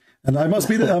know, and I must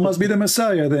be the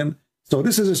Messiah then. So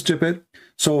this is stupid.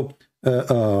 So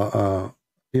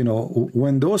you know,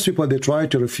 when those people they try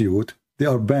to refute, they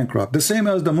are bankrupt. The same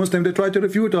as the Muslim, they try to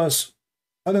refute us.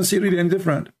 I don't see really any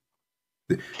different.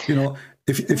 You know,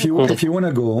 if you want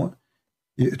to go,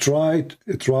 you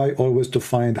try always to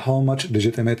find how much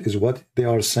legitimate is what they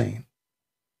are saying.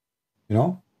 You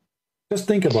know, just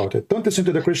think about it. Don't listen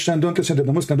to the Christian. Don't listen to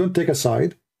the Muslim. Don't take a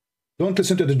side. Don't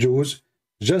listen to the Jews.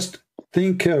 Just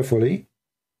think carefully,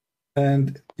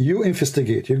 and you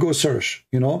investigate. You go search.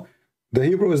 You know, the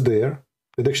Hebrew is there.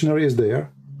 The dictionary is there.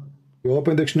 You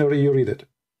open dictionary, you read it,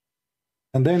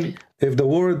 and then if the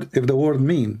word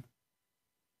mean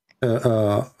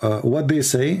what they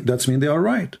say, that's mean they are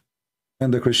right, and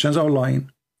the Christians are lying.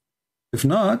 If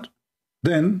not,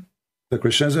 then the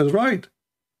Christians is right.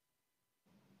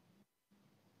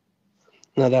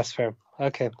 No, that's fair.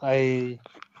 Okay,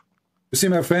 You see,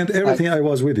 my friend, everything I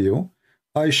was with you,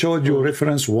 I showed you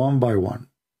reference one by one.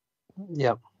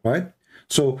 Yeah. Right?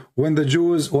 So when a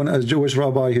Jewish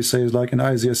rabbi, he says, like in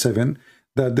Isaiah 7,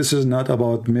 that this is not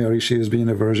about Mary, she is being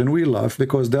a virgin, we laugh,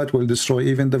 because that will destroy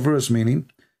even the verse meaning.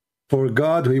 For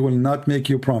God, he will not make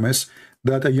you promise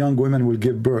that a young woman will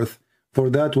give birth, for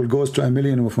that will goes to 1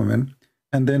 million of women,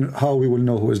 and then how we will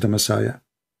know who is the Messiah?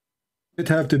 It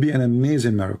have to be an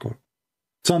amazing miracle.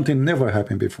 Something never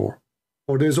happened before.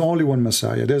 Or there's only one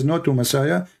Messiah. There's no two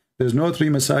Messiah, there's no three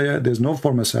Messiah, there's no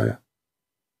four Messiah.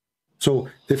 So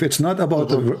if it's not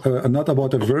about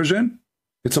a virgin,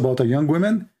 it's about a young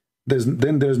woman,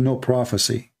 then there's no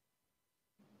prophecy.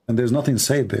 And there's nothing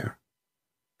said there.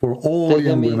 For all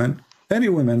young women, any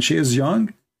woman, she is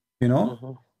young, you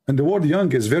know, and the word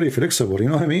young is very flexible, you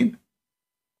know what I mean?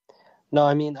 No,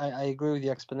 I mean, I agree with the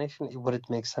explanation. Would it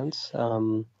make sense?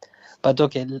 But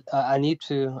okay, I need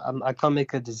to, I can't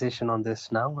make a decision on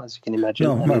this now, as you can imagine.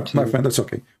 No, my friend, that's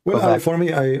okay. Well, for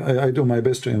me, I do my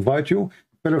best to invite you.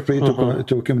 Feel free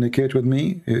to communicate with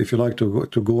me if you like to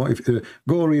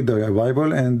go read the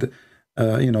Bible, and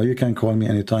you know, you can call me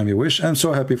anytime you wish. I'm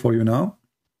so happy for you now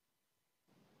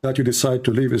that you decide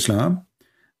to leave Islam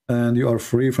and you are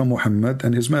free from Muhammad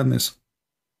and his madness.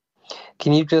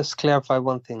 Can you just clarify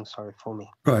one thing, sorry, for me?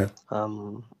 Go ahead.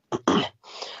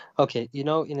 Okay, you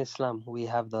know, in Islam they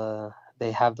have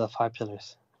the 5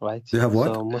 pillars, right? They have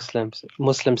what? So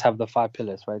Muslims have the 5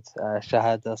 pillars, right?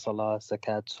 Shahada, Salah,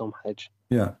 Zakat, Sum, Hajj.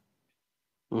 Yeah.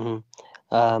 And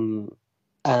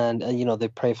you know, they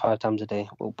pray 5 times a day.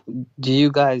 Do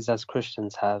you guys as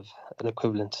Christians have an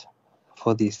equivalent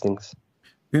for these things?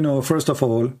 You know, first of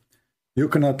all, you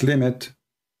cannot limit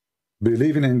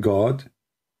believing in God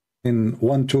in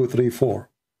 1, 2, 3, 4.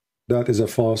 That is a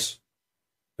false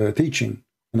teaching,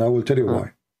 and I will tell you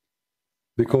why.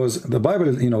 Because the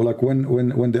Bible, you know, like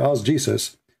when they asked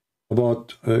Jesus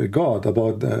about God,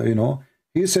 about you know,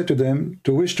 he said to them,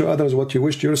 to wish to others what you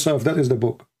wish to yourself. That is the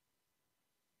book.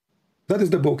 That is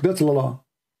the book. That's the law.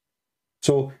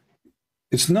 So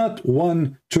it's not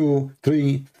 1, 2,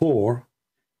 3, 4.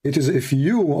 It is if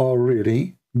you are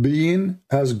really being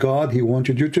as God he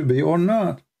wanted you to be or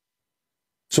not.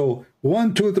 So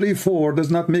 1, 2, 3, 4 does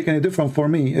not make any difference for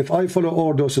me. If I follow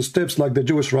all those steps like the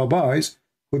Jewish rabbis,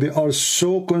 who they are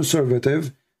so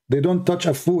conservative, they don't touch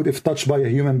a food if touched by a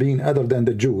human being other than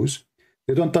the Jews.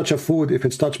 They don't touch a food if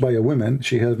it's touched by a woman,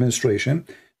 she has menstruation.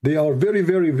 They are very,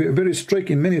 very, very strict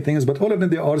in many things, but all of them,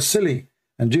 they are silly.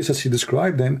 And Jesus, he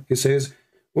described them. He says,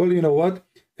 well, you know what?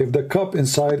 If the cup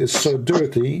inside is so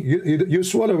dirty, you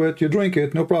swallow it, you drink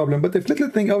it, no problem. But if little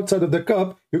thing outside of the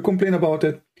cup, you complain about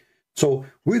it. So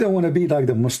we don't want to be like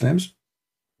the Muslims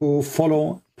who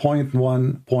follow point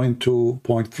 1, point 2,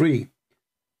 point 3.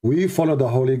 We follow the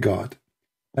Holy God.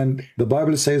 And the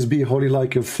Bible says, be holy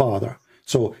like your Father.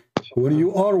 So when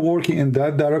you are working in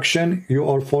that direction, you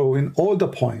are following all the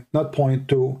point, not point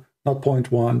 2, not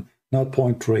point 1, not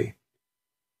point 3.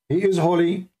 He is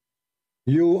holy.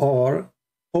 You are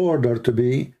ordered to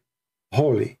be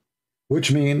holy,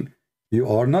 which means you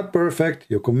are not perfect,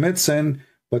 you commit sin,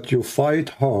 but you fight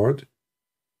hard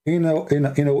in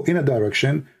a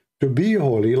direction to be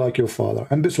holy like your Father.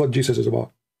 And this is what Jesus is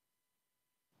about.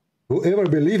 Whoever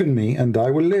believe in me and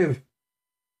I will live.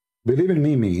 Believe in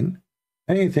me mean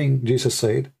anything Jesus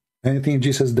said, anything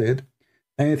Jesus did,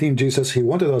 anything Jesus he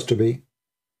wanted us to be.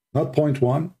 Not point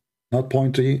 1, not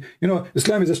point 3. You know,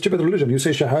 Islam is a stupid religion. You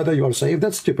say Shahada, you are saved.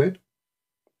 That's stupid.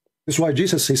 That's why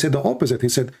Jesus, he said the opposite. He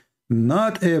said,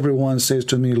 not everyone says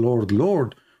to me, Lord,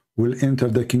 Lord, will enter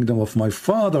the kingdom of my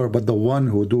Father, but the one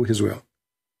who do his will.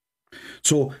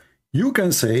 So you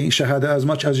can say Shahada as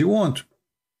much as you want.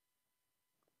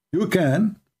 You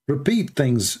can repeat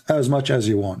things as much as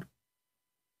you want.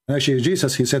 And actually,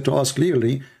 Jesus, he said to us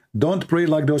clearly, don't pray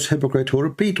like those hypocrites who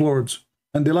repeat words,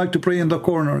 and they like to pray in the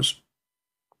corners.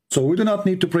 So we do not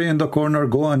need to pray in the corner.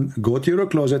 Go to your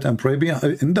closet and pray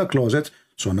in the closet,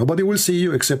 so nobody will see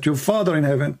you except your Father in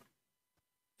heaven.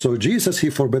 So Jesus, he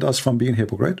forbid us from being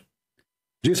hypocrite.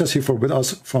 Jesus, he forbid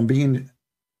us from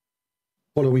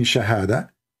following Shahada.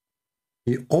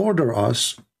 He ordered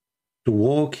us to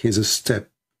walk his step,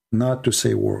 not to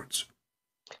say words.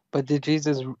 But did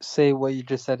Jesus say what you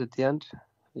just said at the end?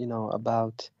 You know,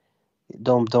 about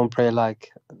don't pray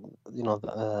like, you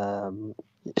know,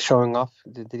 showing off.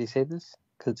 Did he say this?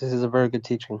 Because this is a very good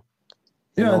teaching.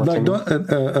 You Yeah, know what I like mean?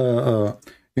 don't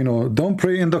you know, don't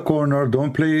pray in the corner.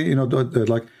 Don't play. You know,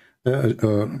 like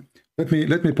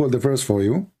let me pull the verse for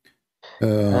you.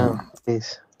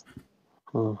 Please,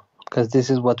 because this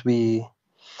is what they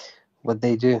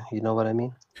do. You know what I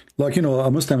mean? Like, you know,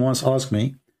 a Muslim once asked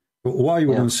me, why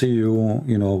we don't see you,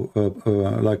 you know,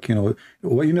 like, you know,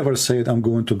 why you never said I'm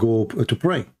going to go to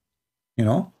pray, you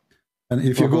know? And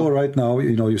if you go right now,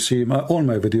 you know, you see all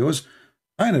my videos,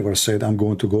 I never said I'm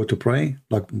going to go to pray.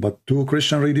 Like, but do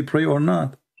Christians really pray or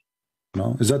not? You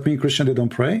know, does that mean Christians, they don't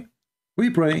pray? We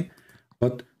pray,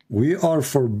 but we are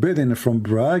forbidden from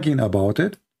bragging about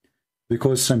it,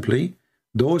 because simply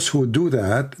those who do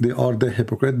that, they are the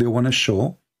hypocrite. They want to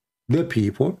show the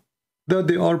people that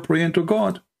they are praying to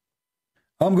God.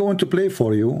 I'm going to play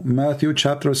for you Matthew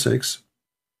chapter 6,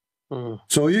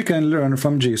 so you can learn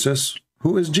from Jesus.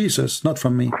 Who is Jesus? Not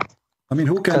from me. I mean,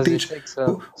 who can teach?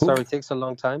 Sorry, it takes a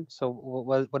long time. So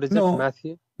what is it,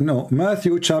 Matthew? No,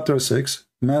 Matthew chapter 6.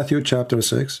 Matthew chapter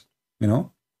 6, you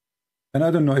know. And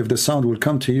I don't know if the sound will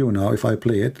come to you now if I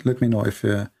play it. Let me know if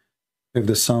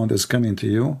the sound is coming to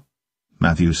you.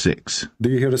 Matthew 6. Do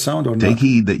you hear the sound or not? Take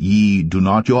heed that ye do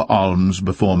not your alms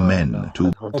before men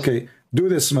to... Okay, do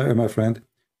this, my friend.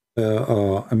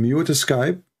 Mute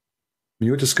Skype.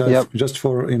 Mute Skype, just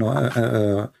for, you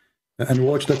know, and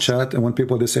watch the chat. And when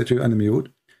people, they say to you,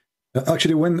 unmute.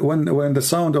 Actually, when the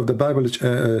sound of the Bible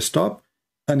stop,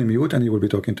 unmute, and you will be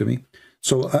talking to me.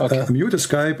 So mute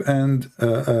Skype and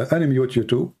unmute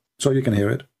YouTube so you can hear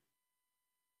it.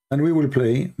 And we will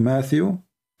play Matthew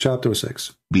chapter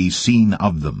 6. Be seen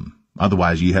of them,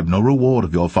 otherwise ye have no reward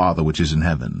of your Father which is in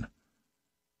heaven.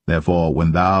 Therefore,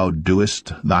 when thou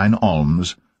doest thine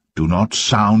alms, do not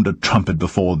sound a trumpet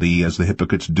before thee, as the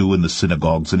hypocrites do in the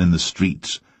synagogues and in the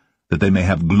streets, that they may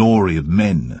have glory of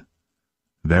men.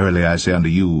 Verily I say unto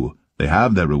you, they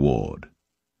have their reward.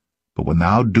 But when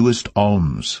thou doest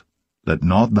alms, let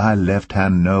not thy left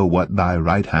hand know what thy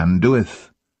right hand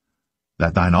doeth,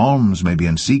 that thine alms may be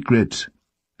in secret,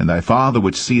 and thy Father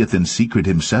which seeth in secret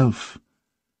himself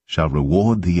shall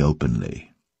reward thee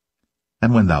openly.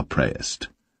 And when thou prayest,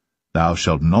 thou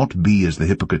shalt not be as the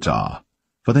hypocrites are,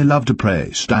 for they love to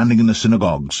pray, standing in the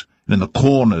synagogues, and in the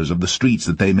corners of the streets,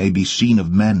 that they may be seen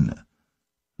of men.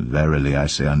 Verily I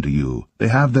say unto you, they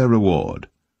have their reward.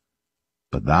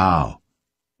 But thou,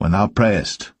 when thou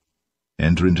prayest,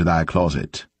 enter into thy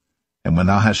closet, and when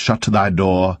thou hast shut thy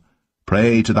door,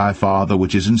 pray to thy Father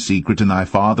which is in secret, and thy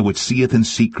Father which seeth in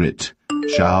secret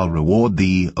shall reward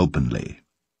thee openly.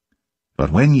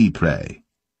 But when ye pray,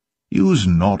 use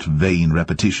not vain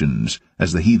repetitions,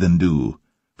 as the heathen do,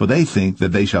 for they think that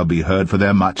they shall be heard for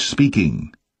their much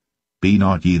speaking. Be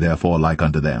not ye therefore like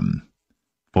unto them.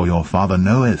 For your Father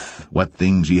knoweth what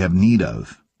things ye have need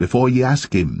of, before ye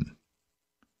ask him.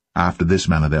 After this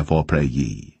manner therefore pray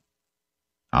ye.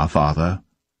 Our Father,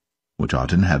 which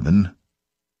art in heaven,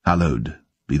 hallowed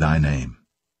be thy name.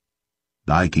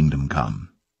 Thy kingdom come,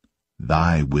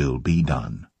 thy will be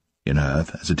done, in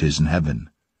earth as it is in heaven.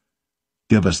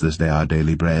 Give us this day our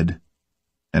daily bread,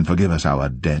 and forgive us our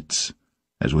debts,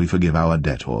 as we forgive our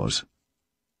debtors.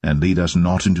 And lead us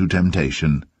not into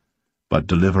temptation, but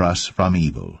deliver us from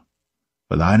evil.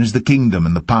 For thine is the kingdom,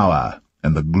 and the power,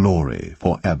 and the glory,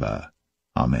 for ever.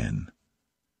 Amen.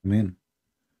 Amen.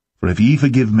 For if ye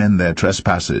forgive men their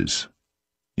trespasses,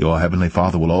 your heavenly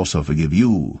Father will also forgive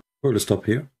you. We'll stop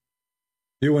here.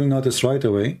 You will notice right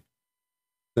away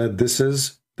that this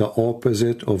is the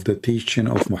opposite of the teaching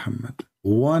of Muhammad.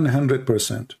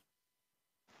 100%.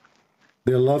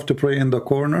 They love to pray in the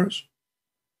corners.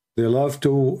 They love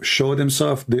to show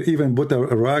themselves. They even put a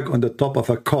rag on the top of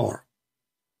a car.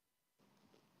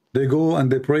 They go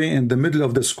and they pray in the middle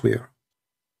of the square.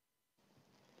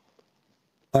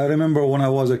 I remember when I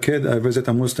was a kid, I visited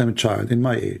a Muslim child in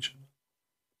my age.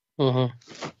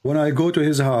 When I go to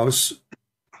his house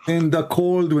in the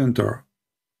cold winter,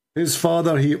 his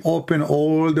father, he opened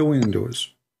all the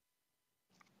windows,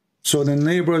 so the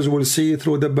neighbors will see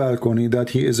through the balcony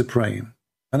that he is praying.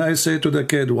 And I say to the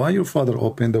kid, why your father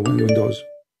opened the windows?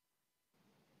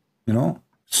 You know,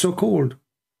 so cold.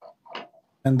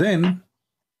 And then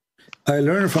I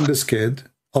learned from this kid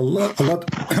a lot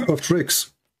of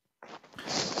tricks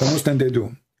the Muslims they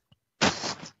do.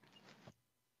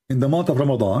 In the month of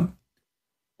Ramadan,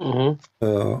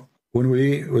 when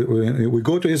we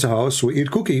go to his house, we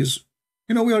eat cookies.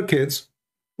 You know, we are kids.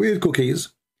 We eat cookies.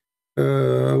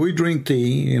 We drink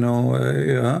tea, you know,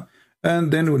 yeah.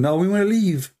 And then now we want to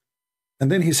leave.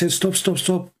 And then he says, stop, stop,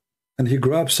 stop. and he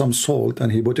grabbed some salt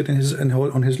and he put it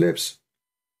on his lips.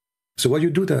 So why you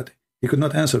do that? He could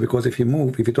not answer, because if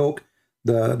he talk,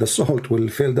 the salt will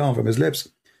fall down from his lips.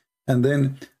 And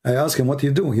then I asked him, what do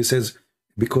you do? He says,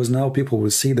 because now people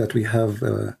will see that we have,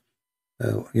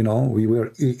 you know, we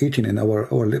were eating and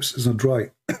our lips is not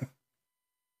dry.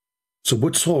 So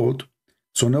put salt,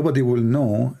 so nobody will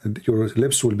know, your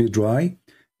lips will be dry,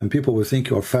 and people will think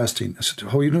you are fasting. I said,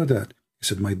 how you know that? He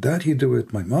said, my dad, he do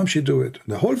it, my mom, she do it,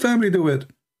 the whole family do it,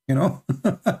 you know.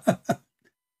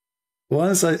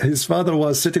 Once his father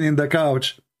was sitting in the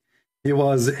couch, he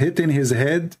was hitting his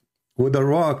head with a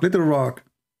rock, little rock.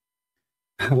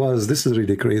 This is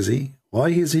really crazy.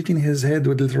 Why he's hitting his head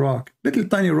with little rock, little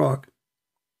tiny rock?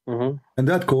 And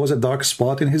that caused a dark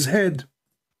spot in his head.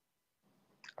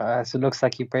 So it looks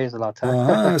like he prays a lot.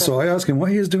 So I asked him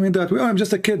why he's doing that. Well, I'm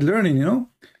just a kid learning, you know.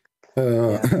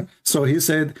 Yeah. So he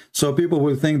said, so people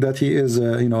will think that he is,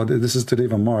 you know, this is to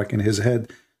leave a mark in his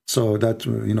head. So that,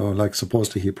 you know, like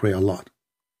supposedly he pray a lot.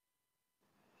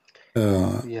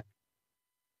 Yeah.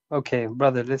 Okay,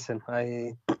 brother, listen,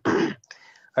 I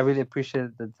really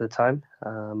appreciate the time.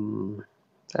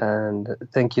 And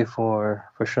thank you for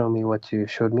showing me what you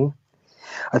showed me.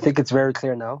 I think it's very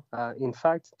clear now. In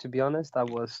fact, to be honest, I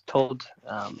was told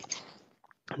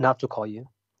not to call you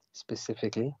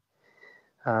specifically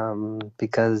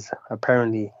because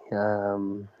apparently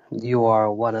you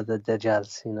are one of the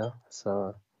Dajjals, you know.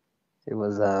 So it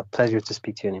was a pleasure to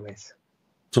speak to you anyways.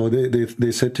 So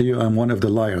they said to you, I'm one of the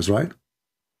liars, right?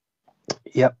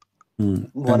 Yep.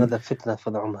 One of the fitna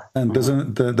for the Ummah. And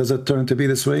does it turn to be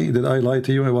this way? Did I lie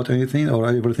to you about anything, or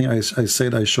everything I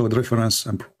said I showed reference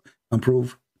and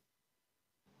proof?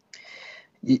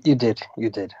 You did,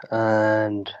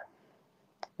 and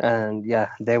yeah,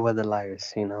 they were the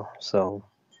liars, you know. So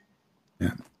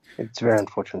yeah, it's very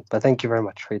unfortunate. But thank you very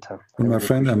much for your time. Well, my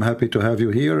friend, I'm happy to have you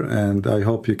here, and I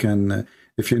hope you can.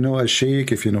 If you know a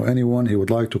sheikh, if you know anyone, he would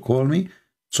like to call me,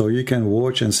 so you can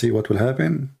watch and see what will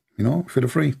happen. You know, feel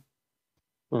free.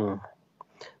 No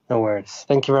worries.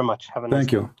 Thank you very much. Have a nice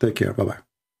Thank you. Take care. Bye-bye.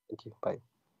 Thank you. Bye.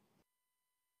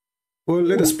 Well,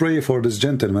 let us pray for this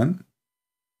gentleman,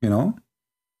 you know,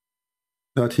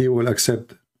 that he will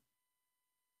accept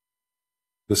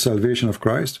the salvation of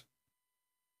Christ,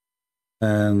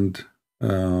 and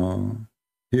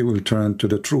he will turn to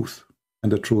the truth,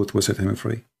 and the truth will set him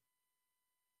free.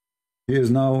 He is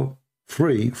now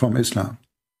free from Islam,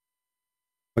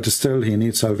 but still he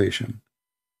needs salvation.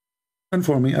 And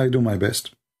for me, I do my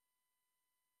best.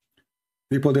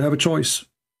 People, they have a choice.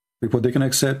 People, they can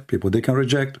accept. People, they can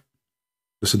reject.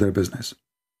 This is their business.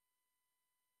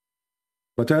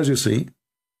 But as you see,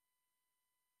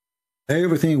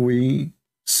 everything we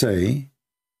say,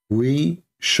 we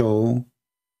show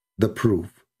the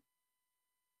proof.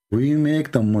 We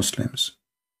make the Muslims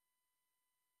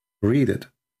read it.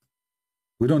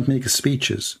 We don't make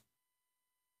speeches.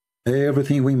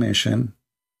 Everything we mention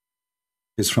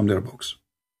is from their books.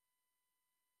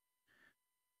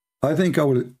 I think I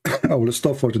will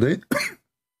stop for today.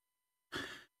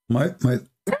 my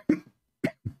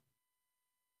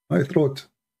throat.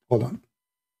 Hold on.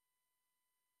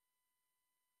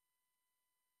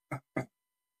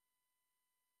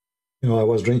 You know, I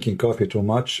was drinking coffee too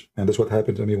much, and that's what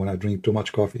happened to me when I drink too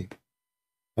much coffee.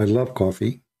 I love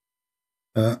coffee,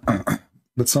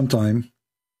 but sometimes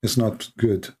it's not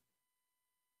good.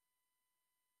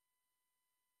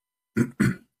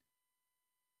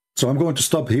 So I'm going to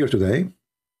stop here today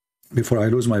before I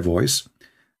lose my voice,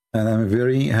 and I'm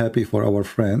very happy for our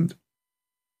friend.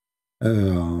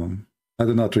 I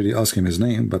did not really ask him his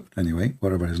name, but anyway,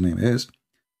 whatever his name is,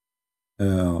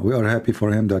 we are happy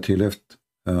for him that he left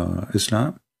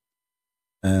Islam,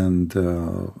 and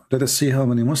let us see how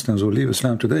many Muslims will leave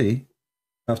Islam today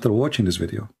after watching this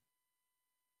video.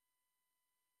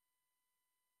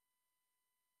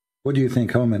 What do you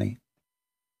think? How many?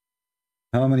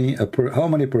 How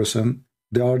many person,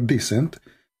 they are decent,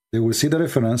 they will see the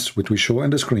reference which we show on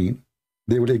the screen,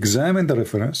 they will examine the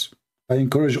reference. I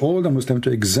encourage all the Muslims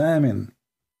to examine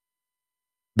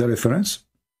the reference.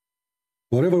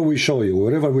 Whatever we show you,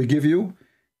 whatever we give you,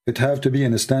 it have to be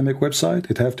an Islamic website,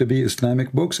 it have to be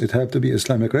Islamic books, it have to be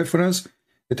Islamic reference,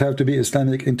 it have to be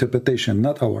Islamic interpretation,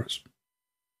 not ours.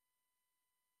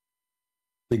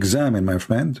 Examine, my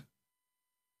friend,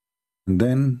 and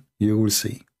then you will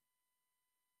see.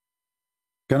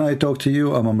 Can I talk to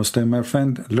you? I'm a Muslim, my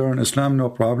friend. Learn Islam, no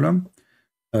problem.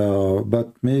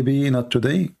 But maybe not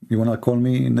today. You want to call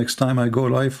me next time I go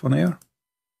live on air?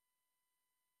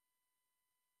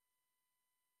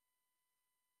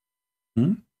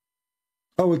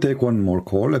 I will take one more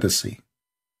call. Let us see.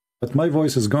 But my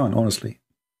voice is gone, honestly.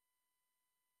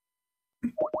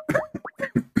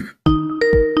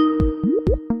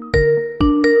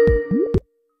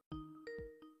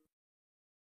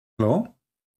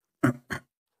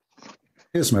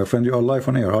 Yes, my friend, you are live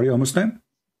on air. Are you a Muslim?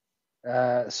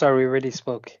 Sorry, we already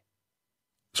spoke.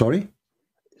 Sorry?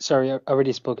 Sorry, I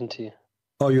already spoken to you.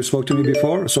 Oh, you spoke to me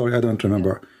before? Sorry, I don't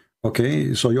remember.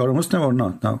 Okay, so you are a Muslim or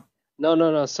not now?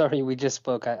 No. Sorry, we just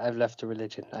spoke. I've left the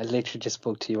religion. I literally just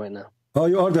spoke to you right now. Oh,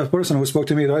 you are that person who spoke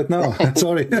to me right now.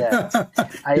 Sorry. Yeah.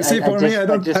 You see, for me, I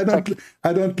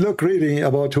I don't look really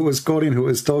about who is calling, who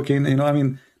is talking. You know, I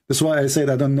mean, that's why I said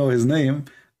I don't know his name,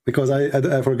 because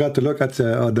I forgot to look at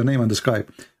the name on the Skype.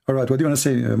 All right, what do you want to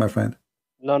say, my friend?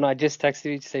 No, I just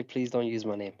texted you to say please don't use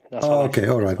my name. That's Oh, okay,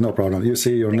 all right, no problem. You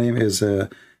see, your name is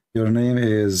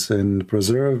in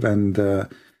preserve, and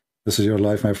this is your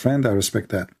life, my friend. I respect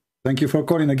that. Thank you for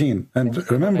calling again. And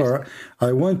remember,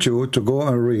 I want you to go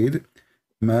and read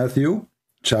Matthew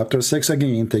chapter 6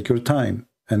 again. Take your time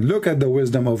and look at the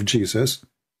wisdom of Jesus.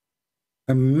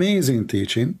 Amazing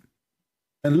teaching.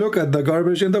 And look at the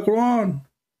garbage in the Quran.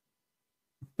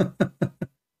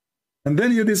 And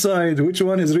then you decide which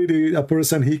one is really a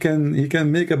person he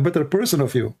can make a better person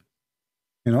of you.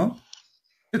 You know?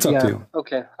 It's up to you.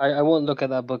 Okay. I won't look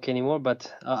at that book anymore,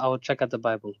 but I will check out the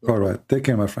Bible. All right. Take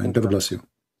care, my friend. God bless you.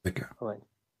 Take care. All right.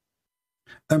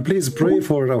 And please pray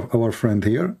for our friend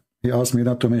here. He asked me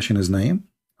not to mention his name.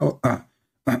 Oh, I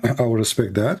will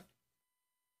respect that.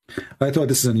 I thought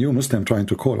this is a new Muslim trying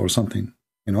to call or something,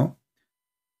 you know.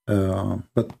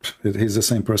 But he's the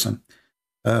same person.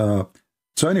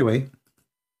 So anyway,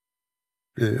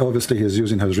 obviously he's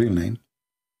using his real name.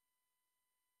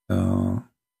 Do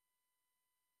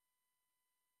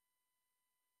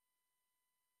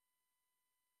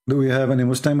we have any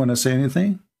Muslim want to say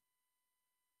anything?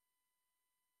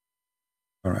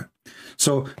 All right.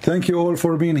 So thank you all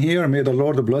for being here. May the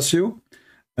Lord bless you.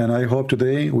 And I hope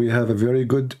today we have a very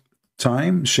good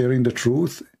time sharing the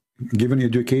truth, giving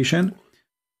education.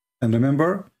 And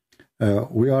remember,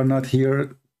 we are not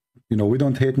here, you know, we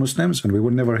don't hate Muslims and we will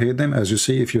never hate them. As you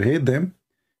see, if you hate them,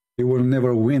 you will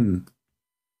never win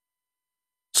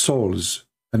souls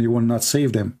and you will not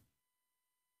save them.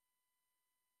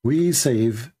 We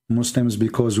save Muslims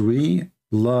because we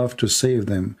love to save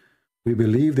them. We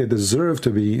believe they deserve to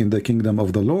be in the kingdom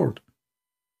of the Lord.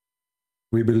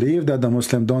 We believe that the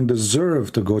Muslims don't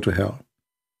deserve to go to hell.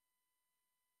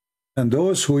 And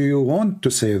those who you want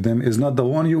to save them is not the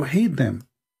one you hate them.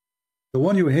 The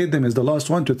one you hate them is the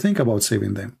last one to think about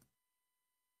saving them.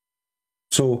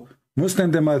 So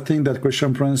Muslims, they might think that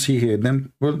Christian Prince, he hate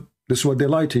them. Well, this is what they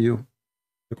lie to you.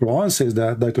 The Quran says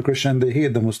that the Christian, they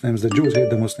hate the Muslims, the Jews hate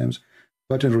the Muslims.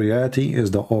 But in reality,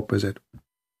 is the opposite.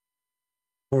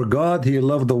 For God, he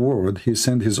loved the world. He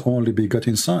sent his only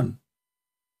begotten Son.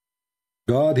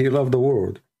 God, he loved the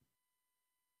world.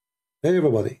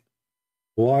 Everybody.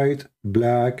 White,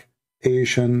 black,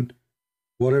 Asian,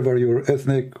 whatever your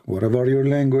ethnic, whatever your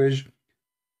language,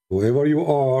 whoever you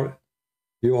are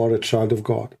a child of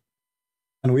God.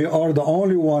 And we are the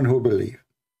only one who believe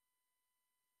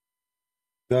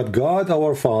that God,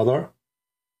 our Father,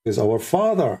 is our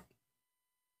Father.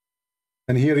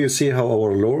 And here you see how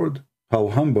our Lord, how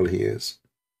humble he is,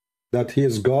 that he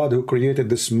is God who created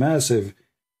this massive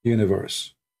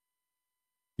universe.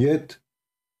 Yet,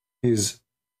 he is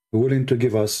willing to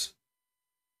give us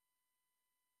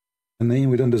a name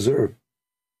we don't deserve.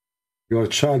 You are a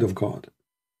child of God.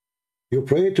 You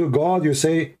pray to God, you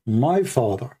say, my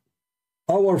Father,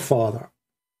 our Father.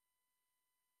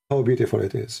 How beautiful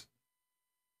it is.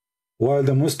 While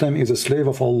the Muslim is a slave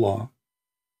of Allah,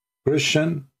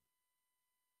 Christian,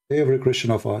 every Christian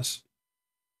of us,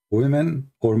 women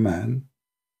or man,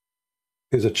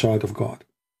 is a child of God.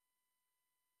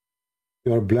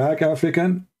 You are black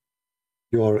African,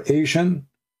 you are Asian,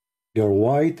 you are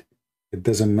white, it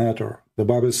doesn't matter. The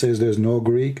Bible says there's no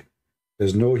Greek,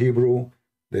 there's no Hebrew,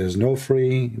 there's no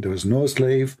free, there's no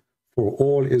slave, for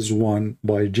all is one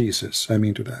by Jesus. I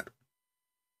mean to that.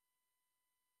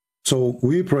 So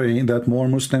we pray that more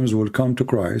Muslims will come to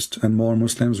Christ and more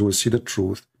Muslims will see the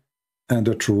truth, and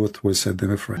the truth will set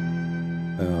them free.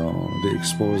 They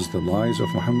expose the lies of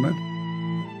Muhammad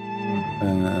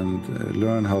and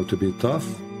learn how to be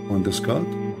tough on this cult.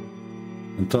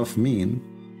 And tough mean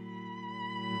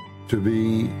to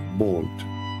be bold,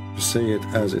 to say it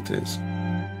as it is,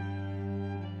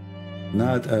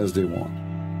 not as they want,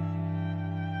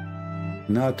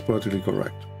 not politically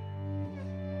correct.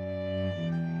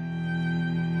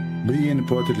 Being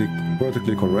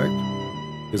politically correct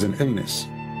is an illness,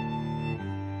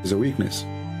 is a weakness.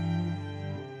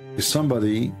 Is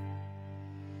somebody,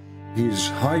 he's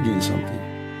hiding something.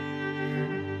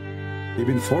 He's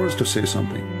been forced to say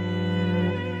something.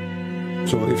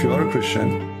 So if you are a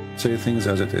Christian, say things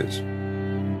as it is.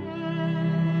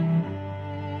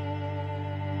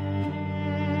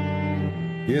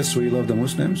 Yes, we love the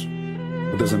Muslims.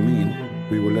 It doesn't mean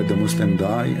we will let the Muslim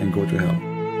die and go to hell.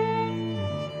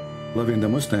 Loving the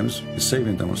Muslims is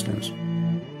saving the Muslims.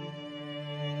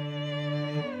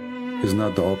 It's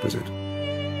not the opposite.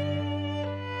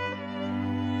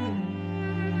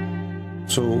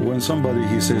 So when somebody,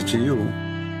 he says to you,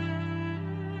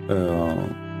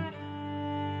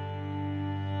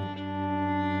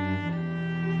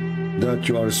 that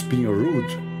you are being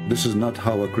rude, this is not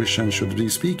how a Christian should be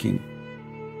speaking.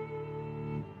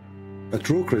 A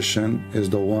true Christian is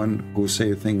the one who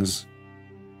say things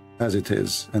as it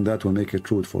is, and that will make it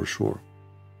true for sure.